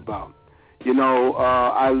all about.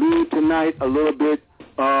 I leave tonight a little bit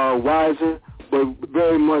wiser, but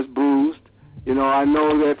very much bruised. I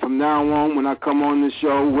know that from now on when I come on the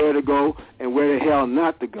show, where to go and where the hell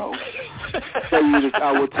not to go.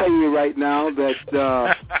 I will tell you right now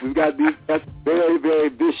that we've got to be very, very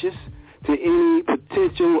vicious to any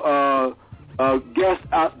potential guests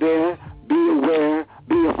out there. Be aware,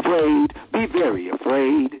 be afraid, be very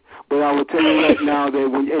afraid. But I will tell you right now that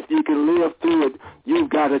if you can live through it, you've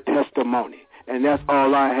got a testimony. And that's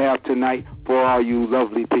all I have tonight for all you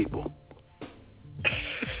lovely people.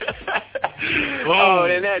 Oh,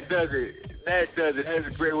 and that does it. That's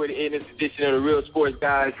a great way to end this edition of the Real Sports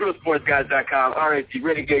Guys. RealSportsGuys.com, RSG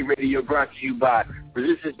Renegade Radio, brought to you by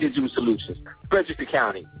Resistance Digital Solutions, Frederick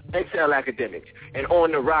County, XL Academics, and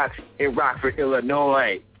On the Rocks in Rockford,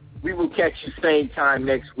 Illinois. We will catch you same time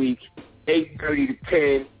next week, 8:30 to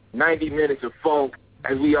 10, 90 minutes of funk,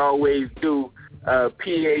 as we always do.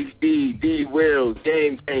 PhD, D. Will,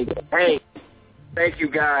 James, Hank. Thank you,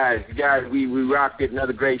 guys. We rocked it.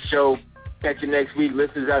 Another great show. Catch you next week.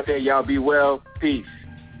 Listeners out there, y'all be well. Peace.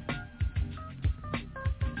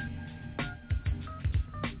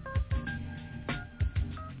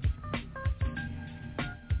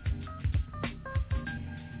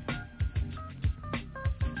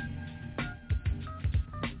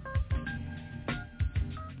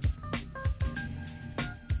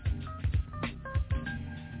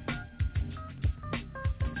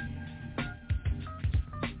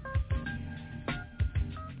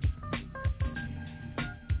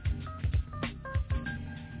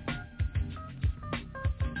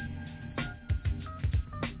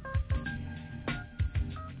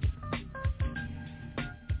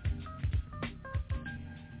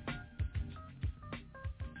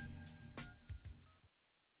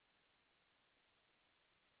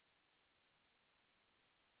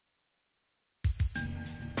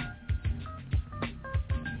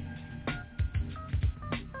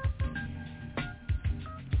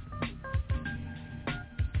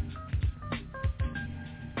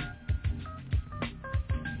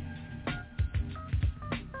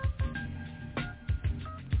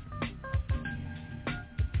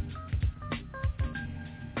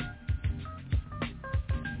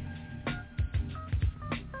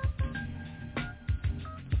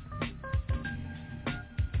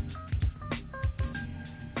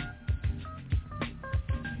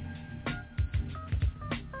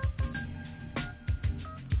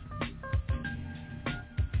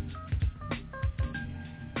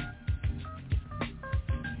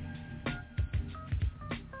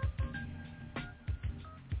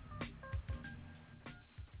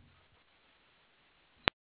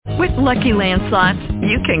 With Lucky Land Slots,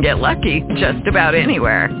 you can get lucky just about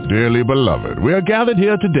anywhere. Dearly beloved, we are gathered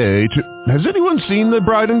here today to... Has anyone seen the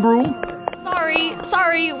bride and groom?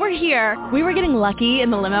 Sorry, we're here. We were getting lucky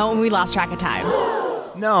in the limo and we lost track of time.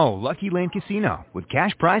 No, Lucky Land Casino, with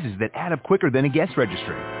cash prizes that add up quicker than a guest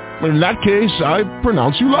registry. In that case, I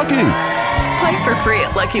pronounce you lucky. Play for free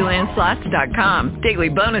at LuckyLandSlots.com. Daily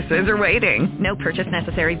bonuses are waiting. No purchase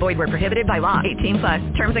necessary. Void where prohibited by law.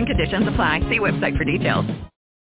 18+. Terms and conditions apply. See website for details.